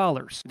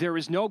 $50. There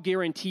is no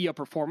guarantee of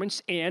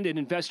performance, and an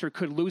investor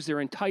could lose their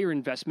entire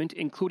investment,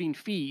 including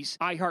fees.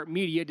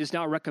 iHeartMedia does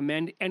not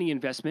recommend any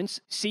investments.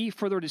 See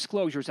further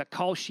disclosures at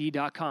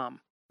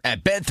kalshi.com.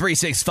 At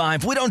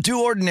Bet365, we don't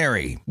do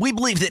ordinary. We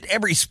believe that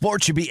every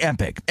sport should be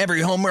epic.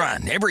 Every home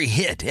run, every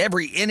hit,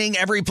 every inning,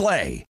 every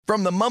play.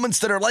 From the moments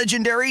that are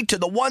legendary to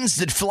the ones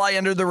that fly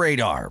under the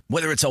radar.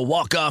 Whether it's a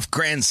walk-off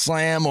grand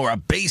slam or a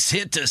base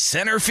hit to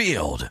center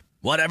field.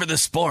 Whatever the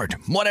sport,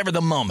 whatever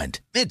the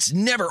moment. It's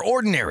never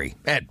ordinary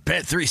at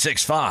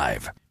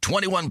Bet365.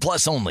 21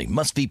 plus only.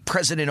 Must be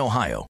present in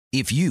Ohio.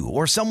 If you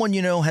or someone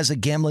you know has a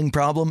gambling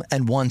problem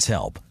and wants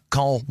help,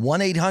 call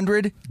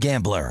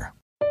 1-800-GAMBLER.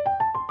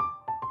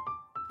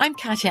 I'm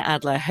Katya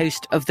Adler,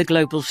 host of The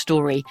Global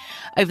Story.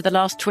 Over the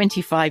last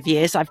 25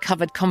 years, I've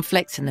covered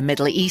conflicts in the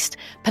Middle East,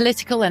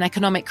 political and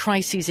economic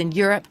crises in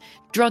Europe,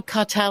 drug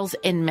cartels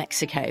in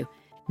Mexico.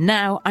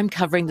 Now I'm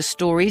covering the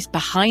stories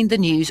behind the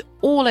news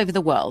all over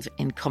the world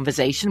in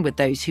conversation with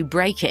those who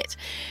break it.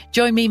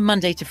 Join me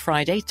Monday to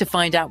Friday to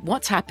find out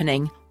what's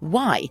happening,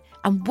 why,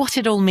 and what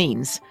it all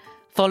means.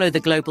 Follow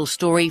The Global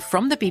Story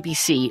from the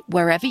BBC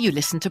wherever you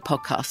listen to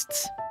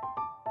podcasts.